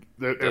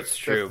 that's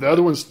true. If the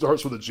other one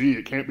starts with a G,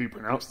 it can't be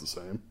pronounced the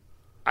same.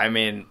 I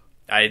mean,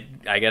 I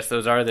guess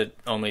those are the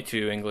only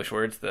two English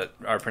words that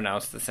are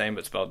pronounced the same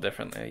but spelled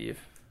differently.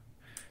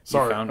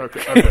 Sorry. Found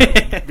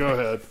okay. Go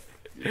ahead.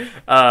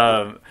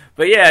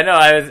 But yeah,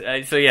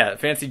 no, so yeah,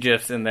 fancy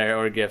GIFs in there,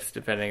 or GIFs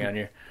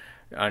depending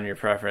on your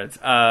preference.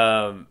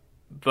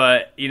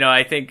 But,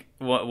 I think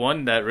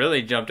one that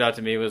really jumped out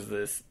to me was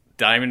this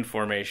diamond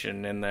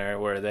formation in there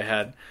where they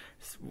had,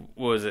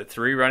 what was it,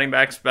 3 running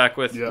backs back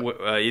with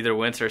either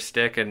Wentz or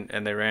Stick,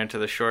 and they ran to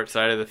the short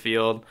side of the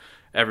field.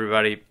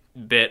 Everybody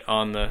bit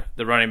on the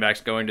running backs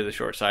going to the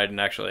short side,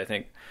 and actually I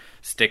think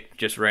Stick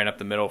just ran up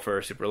the middle for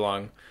a super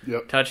long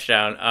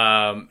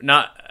touchdown.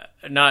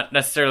 Not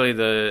necessarily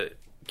the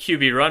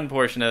QB run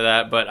portion of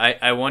that, but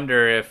I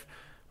wonder if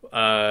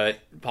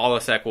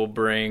Pawlacek will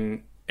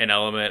bring an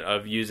element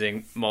of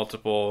using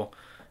multiple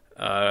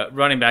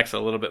running backs a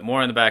little bit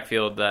more in the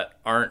backfield that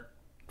aren't,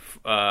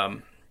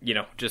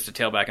 just a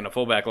tailback and a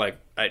fullback.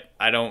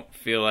 I don't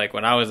feel like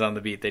when I was on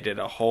the beat, they did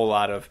a whole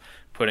lot of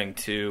putting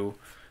 2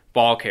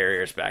 ball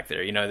carriers back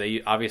there.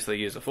 They obviously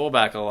use a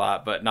fullback a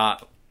lot, but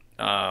not.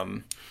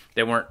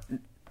 They weren't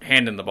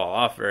handing the ball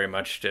off very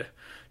much to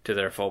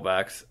their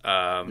fullbacks.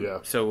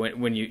 So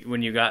when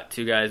you got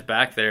 2 guys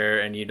back there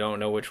and you don't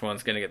know which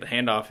one's going to get the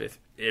handoff,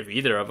 if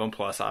either of them,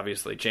 plus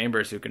obviously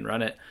Chambers who can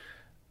run it,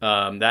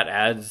 that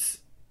adds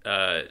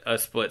a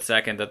split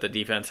second that the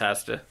defense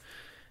has to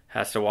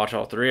watch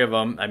all 3 of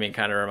them. I mean,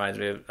 kind of reminds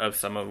me of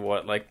some of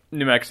what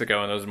New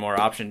Mexico and those more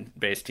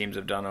option-based teams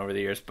have done over the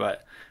years.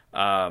 But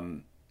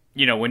when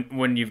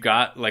you've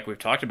got, like we've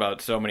talked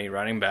about, so many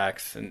running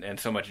backs and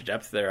so much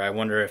depth there, I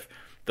wonder if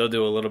they'll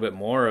do a little bit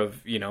more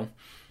of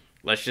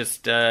let's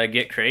just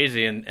get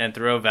crazy and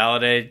throw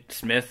Valladay,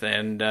 Smith,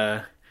 and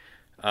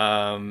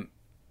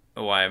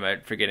why am I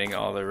forgetting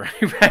all the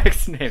running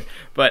backs' names?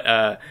 But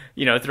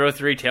throw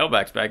 3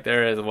 tailbacks back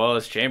there as well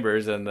as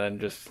Chambers, and then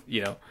just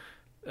do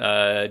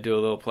a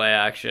little play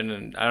action.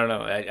 And I don't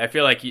know. I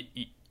feel like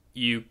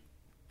you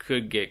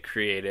could get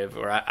creative,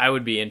 or I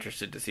would be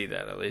interested to see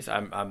that at least.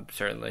 I'm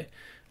certainly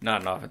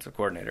not an offensive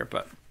coordinator,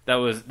 but that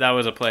was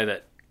a play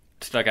that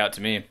stuck out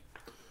to me.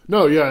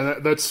 No, yeah,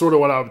 that's sort of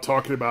what I'm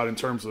talking about in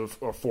terms of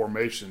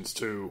formations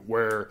too,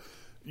 where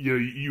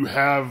you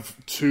have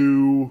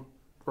 2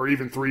 or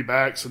even 3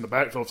 backs in the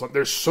backfield. So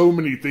there's so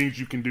many things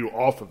you can do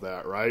off of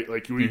that, right?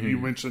 Like you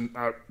mentioned,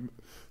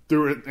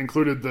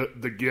 included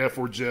the GIF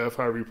or GIF,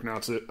 however you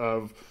pronounce it,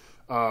 of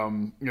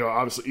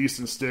obviously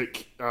Easton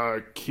Stick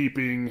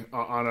keeping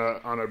on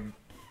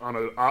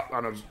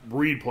a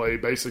read play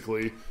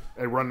basically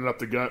and running up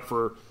the gut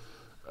for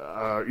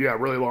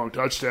really long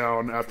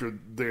touchdown after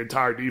the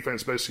entire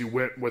defense basically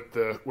went with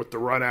the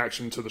run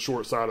action to the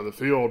short side of the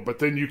field. But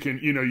then you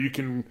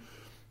can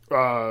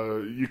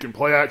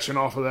play action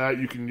off of that.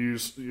 You can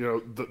use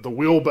the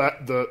wheel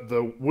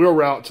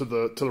route to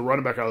the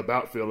running back out of the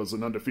backfield is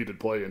an undefeated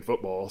play in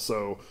football.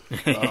 So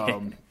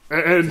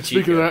and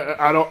speaking of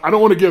that, I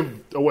don't want to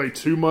give away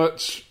too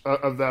much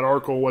of that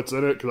article, what's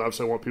in it, because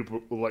obviously I want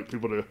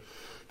people to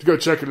go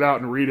check it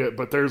out and read it.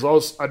 But there's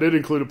also, I did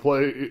include a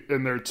play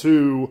in there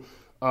too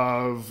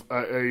of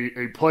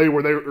a play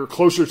where they were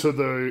closer to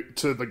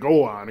the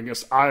goal line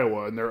against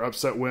Iowa and their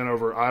upset win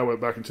over Iowa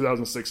back in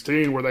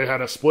 2016, where they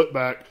had a split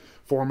back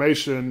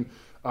formation,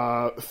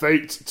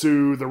 faked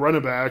to the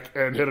running back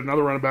and hit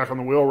another running back on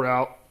the wheel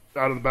route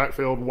out of the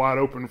backfield wide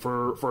open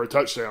for a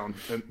touchdown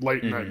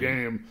late in that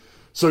game.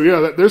 So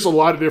yeah, there's a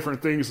lot of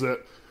different things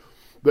that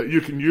you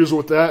can use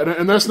with that,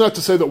 and that's not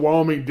to say that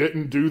Wyoming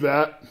didn't do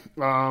that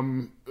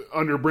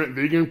under Brent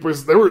Vigen,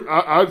 because they were.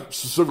 I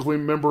specifically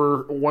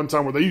remember one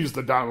time where they used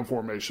the diamond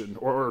formation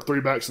or 3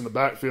 backs in the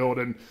backfield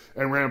and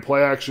ran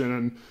play action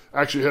and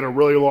actually hit a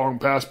really long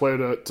pass play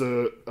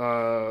to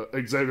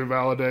Xavier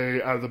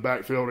Valladay out of the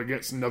backfield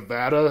against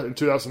Nevada in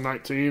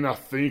 2019. I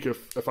think,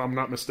 if I'm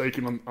not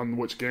mistaken on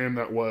which game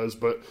that was,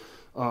 but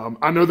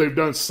I know they've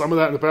done some of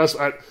that in the past.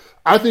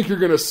 I think you're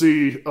going to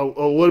see a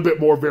little bit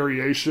more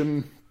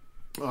variation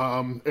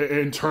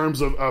in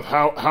terms of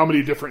how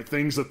many different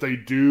things that they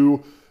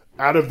do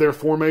out of their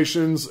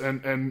formations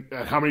and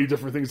how many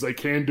different things they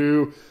can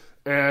do.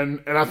 And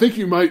I think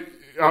you might,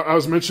 I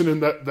was mentioning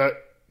that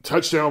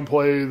touchdown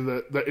play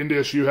that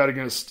NDSU had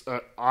against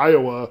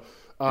Iowa.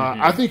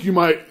 I think you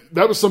might,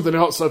 that was something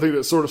else I think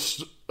that sort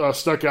of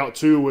stuck out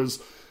too,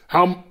 was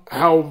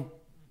how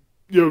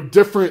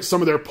different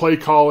some of their play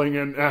calling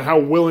and how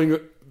willing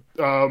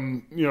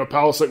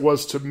Palasek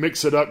was to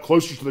mix it up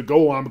closer to the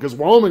goal line, because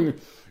Wyoming,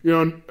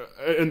 in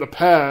the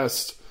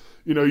past,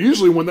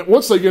 usually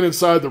once they get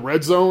inside the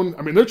red zone,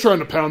 I mean, they're trying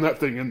to pound that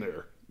thing in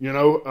there.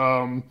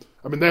 I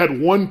mean, they had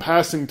 1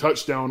 passing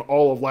touchdown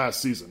all of last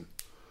season.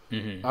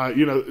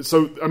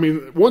 So I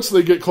mean, once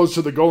they get close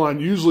to the goal line,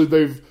 usually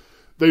they've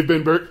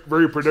been very,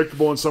 very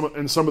predictable in some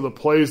of the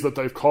plays that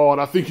they've called.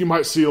 I think you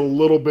might see a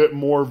little bit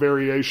more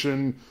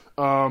variation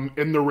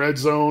in the red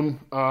zone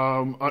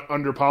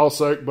under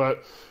Palasek,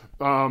 but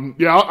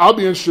I'll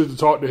be interested to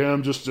talk to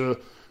him just to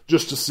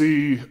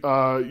see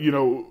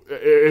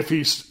if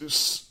he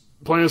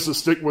plans to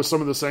stick with some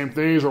of the same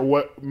things, or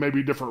what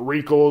maybe different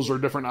wrinkles or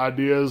different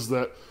ideas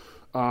that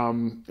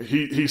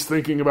he's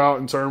thinking about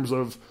in terms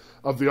of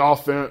the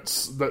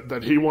offense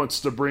that he wants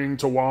to bring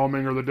to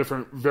Wyoming, or the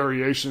different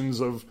variations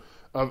of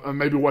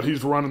maybe what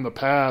he's run in the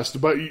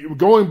past. But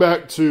going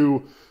back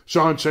to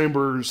Sean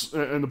Chambers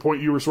and the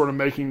point you were sort of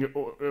making,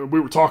 we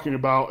were talking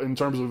about in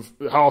terms of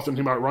how often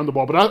he might run the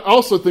ball. But I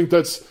also think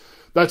that's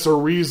a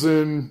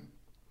reason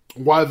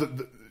why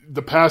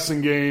the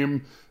passing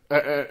game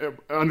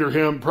under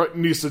him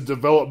needs to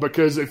develop,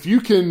 because if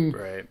you can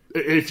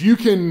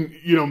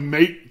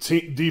make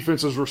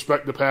defenses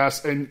respect the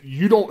pass, and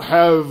you don't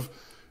have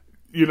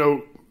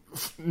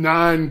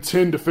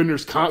 9-10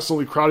 defenders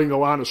constantly crowding the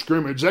line of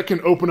scrimmage, that can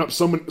open up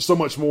so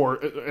much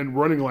more in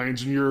running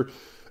lanes,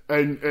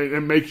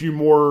 and make you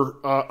more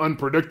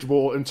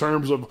unpredictable in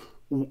terms of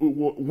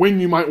when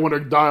you might want to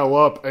dial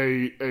up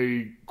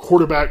a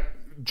quarterback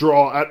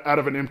draw out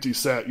of an empty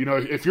set.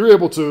 If you're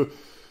able to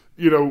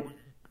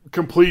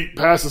complete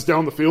passes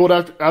down the field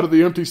out of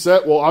the empty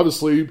set, well,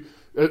 obviously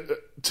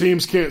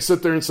teams can't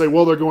sit there and say,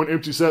 well, they're going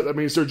empty set, that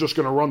means they're just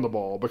going to run the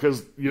ball,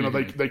 because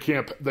they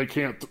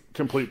can't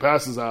complete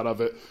passes out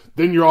of it.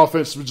 Then your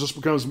offense just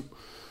becomes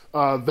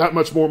that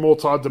much more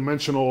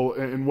multi-dimensional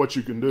in what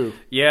you can do.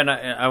 Yeah, and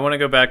I want to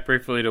go back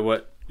briefly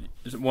to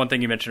one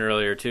thing you mentioned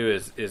earlier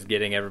too, is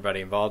getting everybody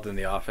involved in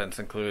the offense,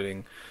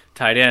 including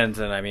tight ends.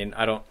 And I mean,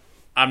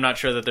 I'm not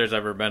sure that there's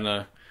ever been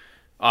a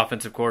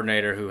offensive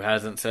coordinator who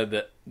hasn't said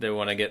that they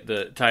want to get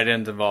the tight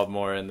ends involved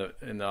more in the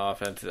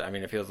offense. I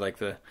mean, it feels like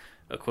the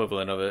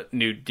equivalent of a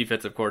new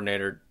defensive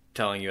coordinator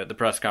telling you at the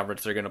press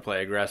conference they're going to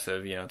play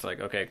aggressive. It's like,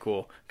 okay,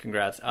 cool,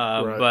 congrats.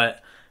 Right.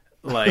 But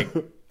like,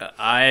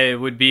 I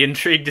would be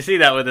intrigued to see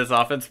that with this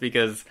offense,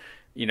 because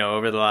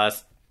over the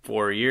last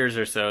 4 years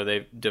or so,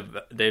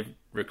 they've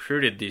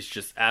recruited these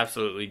just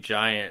absolutely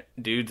giant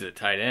dudes at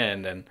tight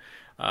end, and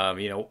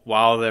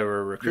while they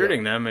were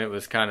recruiting them, it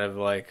was kind of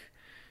like,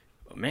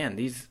 man,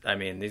 these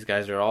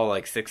guys are all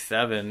like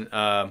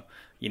 6'7".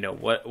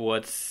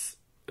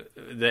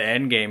 the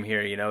end game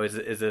here?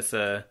 Is this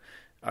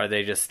are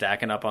they just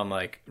stacking up on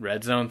like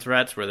red zone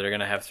threats where they're going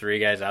to have 3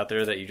 guys out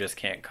there that you just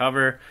can't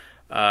cover?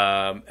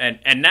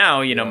 And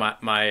now,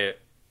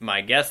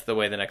 my guess, the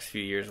way the next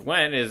few years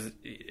went, is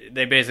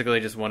they basically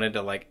just wanted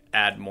to like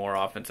add more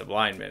offensive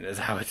linemen, is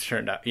how it's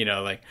turned out.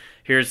 Like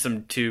here's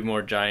some 2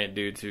 more giant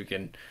dudes who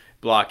can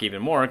block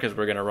even more because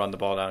we're going to run the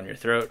ball down your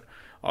throat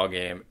all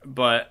game.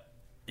 But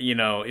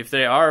if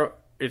they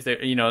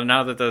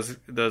now that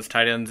those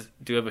tight ends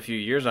do have a few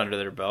years under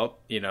their belt,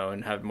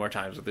 and have more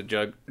times with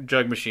the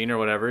jug machine or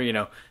whatever,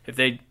 if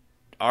they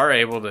are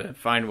able to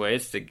find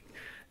ways to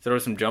throw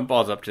some jump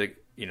balls up to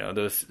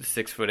those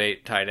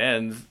 6'8" tight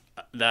ends,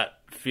 that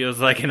feels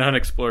like an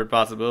unexplored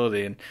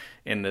possibility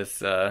in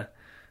this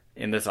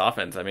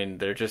offense. I mean,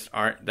 there just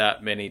aren't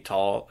that many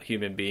tall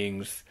human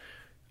beings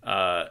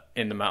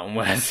in the Mountain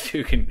West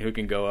who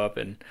can go up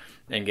and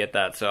get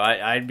that. So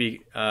I'd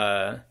be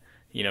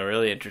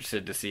really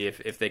interested to see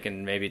if they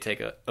can maybe take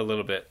a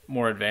little bit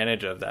more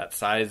advantage of that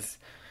size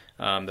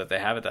that they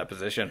have at that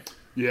position.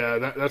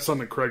 Yeah, that's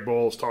something Craig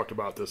Bowles talked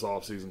about this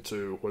offseason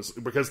too, was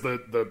because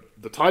the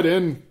tight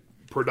end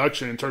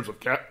production in terms of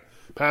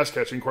pass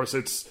catching, of course,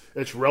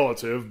 it's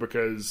relative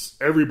because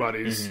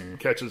everybody's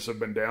catches have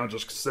been down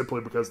just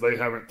simply because they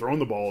haven't thrown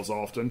the ball as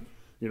often,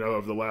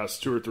 over the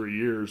last 2 or 3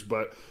 years.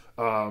 But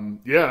I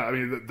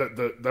mean,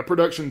 that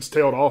production's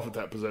tailed off at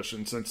that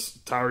position since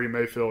Tyree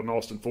Mayfield and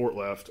Austin Fort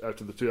left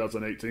after the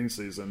 2018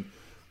 season.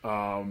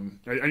 And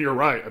you're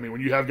right. I mean,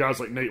 when you have guys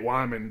like Nate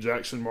Wyman,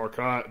 Jackson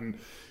Marcotte, and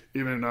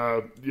even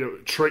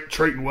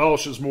Trayton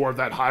Welsh is more of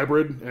that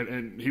hybrid,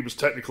 and he was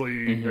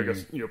technically, I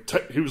guess,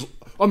 he was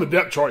on the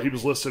depth chart. He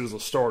was listed as a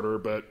starter,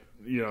 but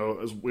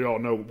as we all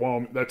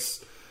know,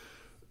 that's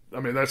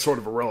sort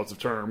of a relative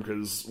term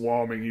because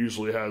Wyoming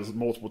usually has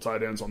multiple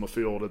tight ends on the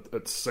field at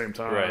the same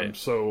time. Right.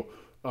 So,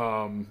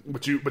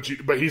 but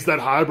he's that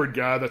hybrid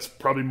guy that's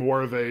probably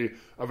more of a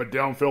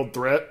downfield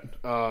threat.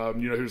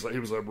 He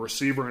was a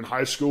receiver in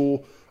high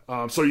school.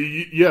 So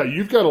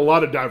you've got a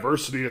lot of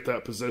diversity at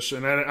that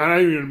position, and I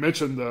didn't even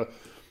mention the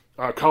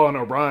Colin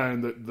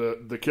O'Brien,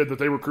 the kid that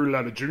they recruited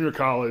out of junior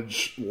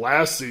college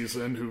last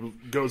season, who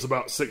goes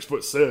about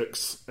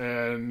 6'6",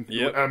 and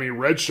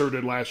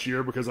redshirted last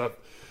year because I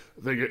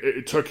think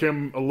it took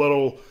him a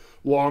little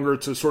longer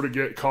to sort of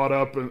get caught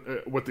up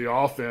with the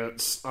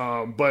offense.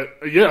 But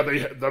yeah,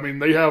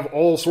 they have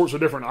all sorts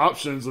of different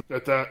options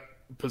at that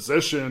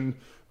position.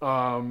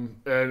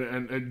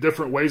 And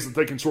different ways that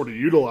they can sort of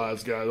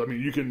utilize guys. I mean,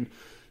 you can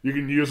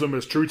use them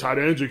as true tight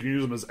ends. You can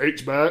use them as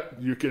H-back.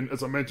 You can,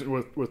 as I mentioned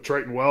with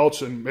Trayton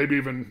Welch and maybe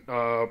even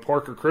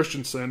Parker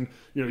Christensen,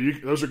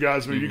 those are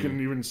guys who you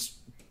can even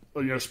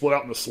split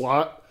out in the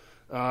slot,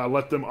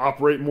 let them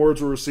operate more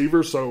as a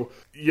receiver. So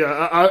yeah,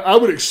 I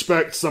would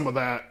expect some of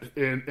that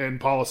in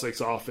Polasek's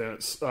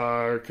offense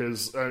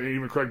because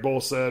even Craig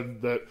Bowles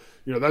said that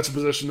that's a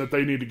position that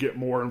they need to get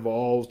more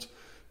involved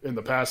in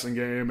the passing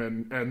game,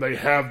 and they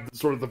have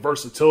sort of the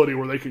versatility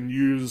where they can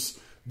use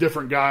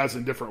different guys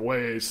in different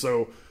ways.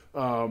 So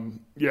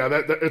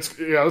that's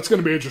going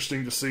to be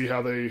interesting to see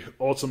how they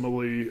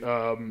ultimately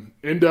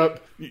end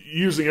up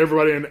using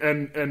everybody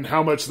and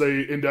how much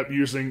they end up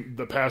using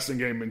the passing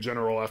game in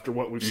general after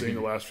what we've seen the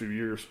last few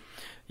years.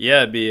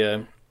 Yeah, it'd be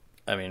I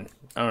don't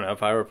know,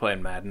 if I were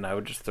playing Madden, I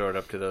would just throw it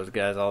up to those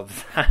guys all the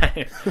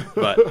time.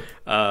 But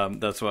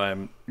that's why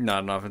I'm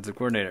not an offensive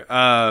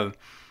coordinator.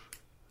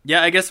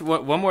 Yeah, I guess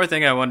one more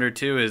thing I wonder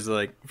too is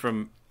like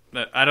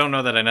I don't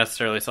know that I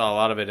necessarily saw a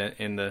lot of it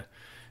in the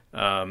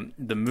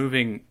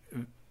moving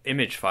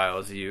image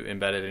files you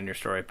embedded in your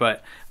story,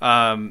 but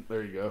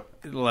there you go.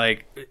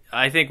 Like,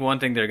 I think one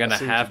thing they're gonna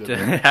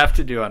have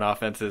to do on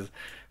offense is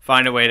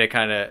find a way to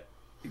kind of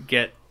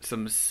get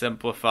some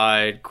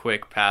simplified,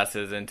 quick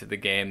passes into the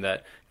game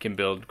that can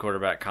build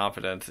quarterback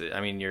confidence.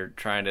 I mean, you're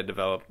trying to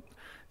develop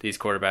these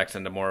quarterbacks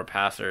into more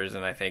passers,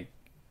 and I think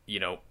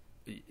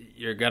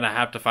you're going to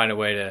have to find a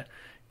way to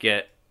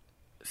get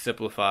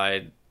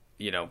simplified,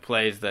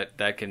 plays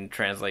that can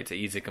translate to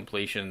easy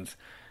completions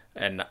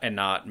and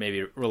not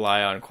maybe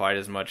rely on quite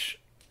as much.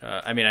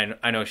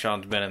 I know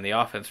Sean's been in the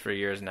offense for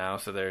years now,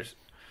 so there's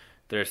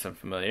some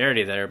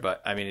familiarity there,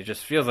 but I mean, it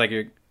just feels like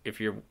if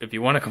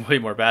you want to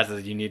complete more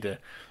passes, you need to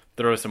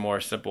throw some more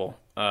simple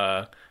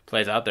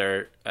plays out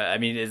there. I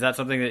mean, is that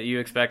something that you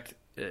expect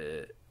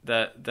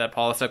that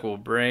Polasek will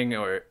bring,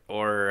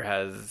 or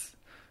has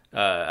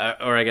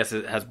I guess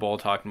has Bowl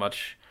talked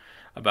much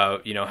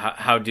about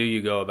how do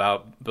you go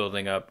about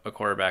building up a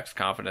quarterback's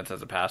confidence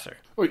as a passer?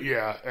 Well,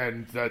 yeah,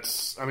 and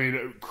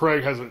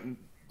Craig hasn't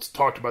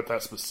talked about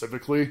that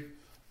specifically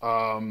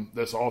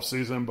this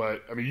offseason,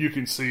 but I mean, you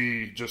can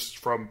see just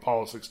from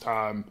Polasek's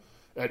time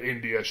at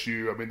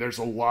NDSU, I mean, there's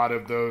a lot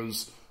of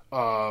those,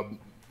 where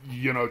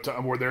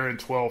they're in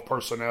 12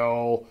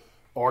 personnel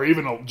or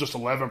even just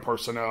 11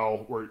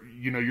 personnel where,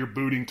 you're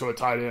booting to a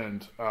tight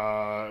end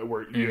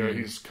where,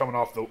 he's coming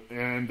off the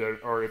end,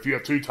 or if you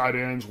have two tight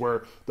ends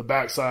where the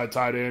backside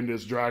tight end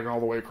is dragging all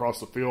the way across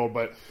the field.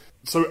 But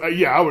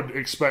I would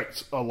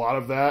expect a lot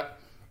of that.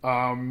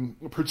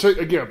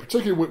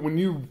 Particularly when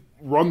you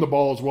run the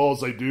ball as well as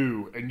they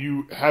do, and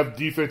you have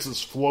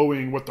defenses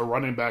flowing with the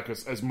running back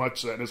as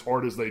much and as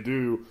hard as they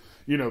do,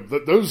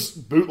 those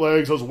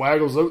bootlegs, those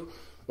waggles,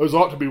 those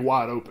ought to be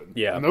wide open.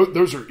 Yeah. And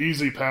those are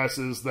easy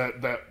passes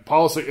that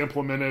policy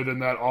implemented in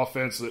that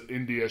offense at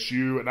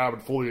NDSU, and I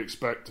would fully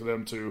expect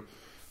them to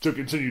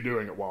continue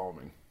doing at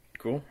Wyoming.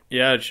 Cool.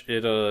 Yeah,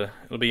 it'll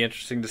be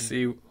interesting to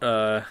see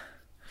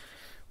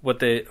what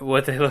they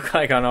look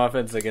like on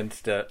offense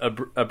against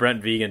a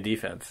Brent Vegan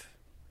defense.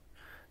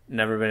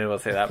 Never been able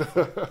to say that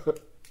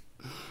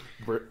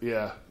before.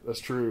 Yeah, that's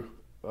true.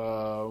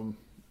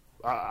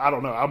 I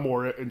don't know. I'm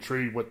more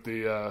intrigued with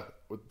the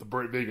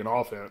Brent Vegan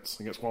offense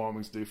against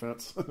Wyoming's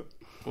defense.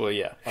 Well,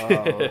 yeah.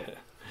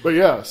 But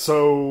yeah,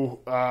 so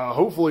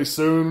hopefully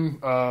soon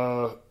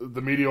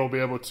the media will be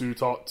able to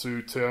talk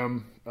to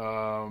Tim.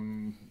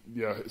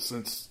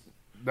 Since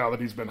now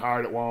that he's been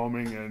hired at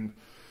Wyoming and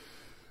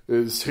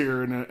is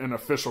here in an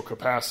official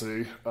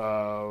capacity.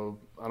 I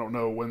don't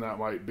know when that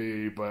might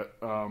be, but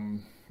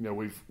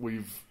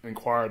we've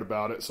inquired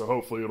about it, so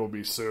hopefully it'll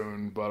be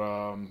soon.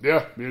 But be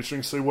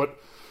interesting to see what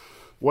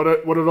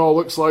it all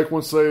looks like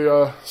once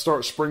they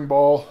start spring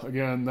ball.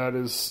 Again, that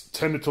is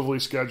tentatively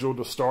scheduled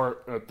to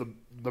start at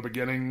the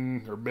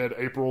beginning or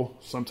mid-April,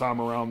 sometime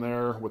around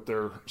there, with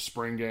their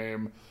spring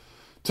game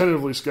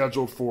tentatively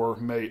scheduled for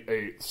May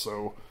 8th.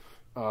 So,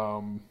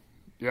 I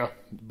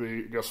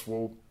guess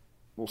we'll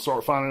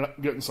start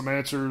getting some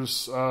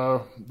answers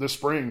this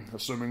spring,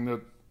 assuming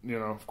that,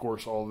 of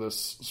course, all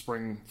this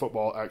spring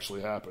football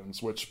actually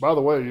happens. Which, by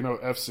the way,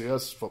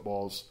 FCS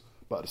football is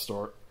about to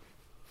start.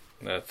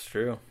 That's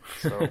true.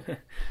 So,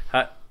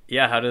 how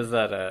does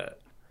that?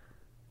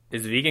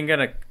 Is Vegan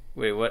gonna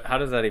wait? What? How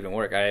does that even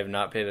work? I have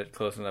not paid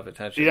close enough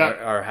attention. Yeah.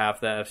 Are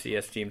half the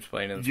FCS teams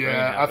playing in the spring?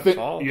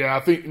 I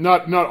think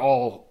not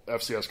all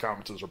FCS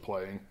conferences are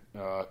playing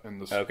in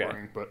the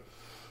spring, but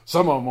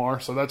some of them are.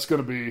 So that's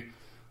gonna be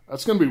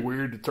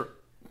weird to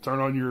turn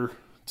on your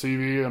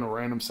TV on a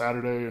random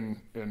Saturday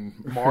in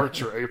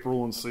March or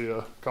April and see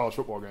a college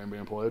football game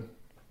being played.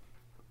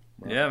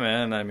 Right. Yeah,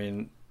 man. I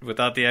mean,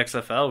 without the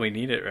XFL, we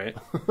need it, right?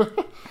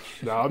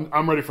 No,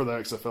 I'm ready for the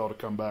XFL to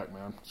come back,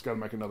 man. It's got to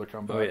make another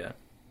comeback. Oh yeah,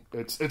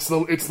 it's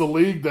the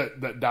league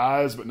that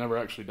dies but never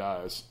actually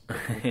dies.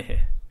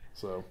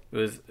 So it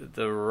was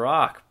The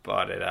Rock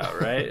bought it out,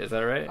 right? Is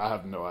that right? I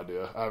have no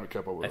idea. I haven't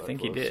kept up with. I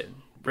think he did.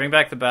 Bring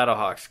back the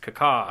Battlehawks,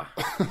 Caw.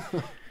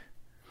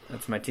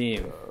 That's my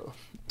team.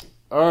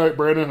 All right,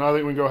 Brandon, I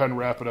think we can go ahead and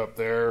wrap it up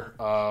there.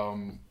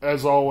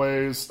 As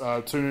always,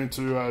 tune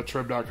into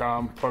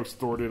Trib.com,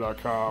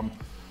 PokesAuthority.com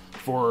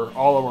for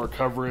all of our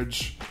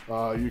coverage.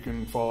 You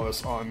can follow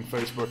us on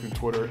Facebook and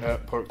Twitter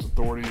at Pokes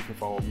Authority. You can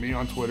follow me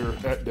on Twitter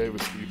at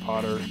Davis E.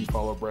 Potter. You can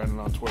follow Brandon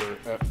on Twitter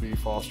at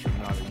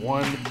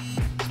BFoster91.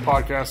 This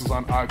podcast is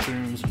on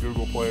iTunes,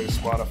 Google Play,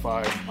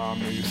 Spotify, and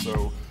Omni,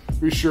 so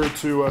be sure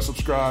to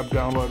subscribe,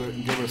 download it,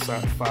 and give us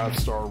that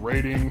 5-star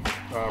rating.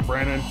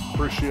 Brandon,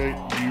 appreciate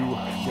you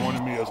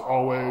joining me as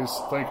always.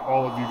 Thank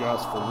all of you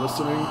guys for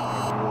listening,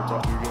 and we will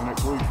talk to you again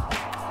next week.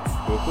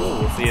 Cool.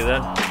 We'll see you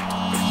then.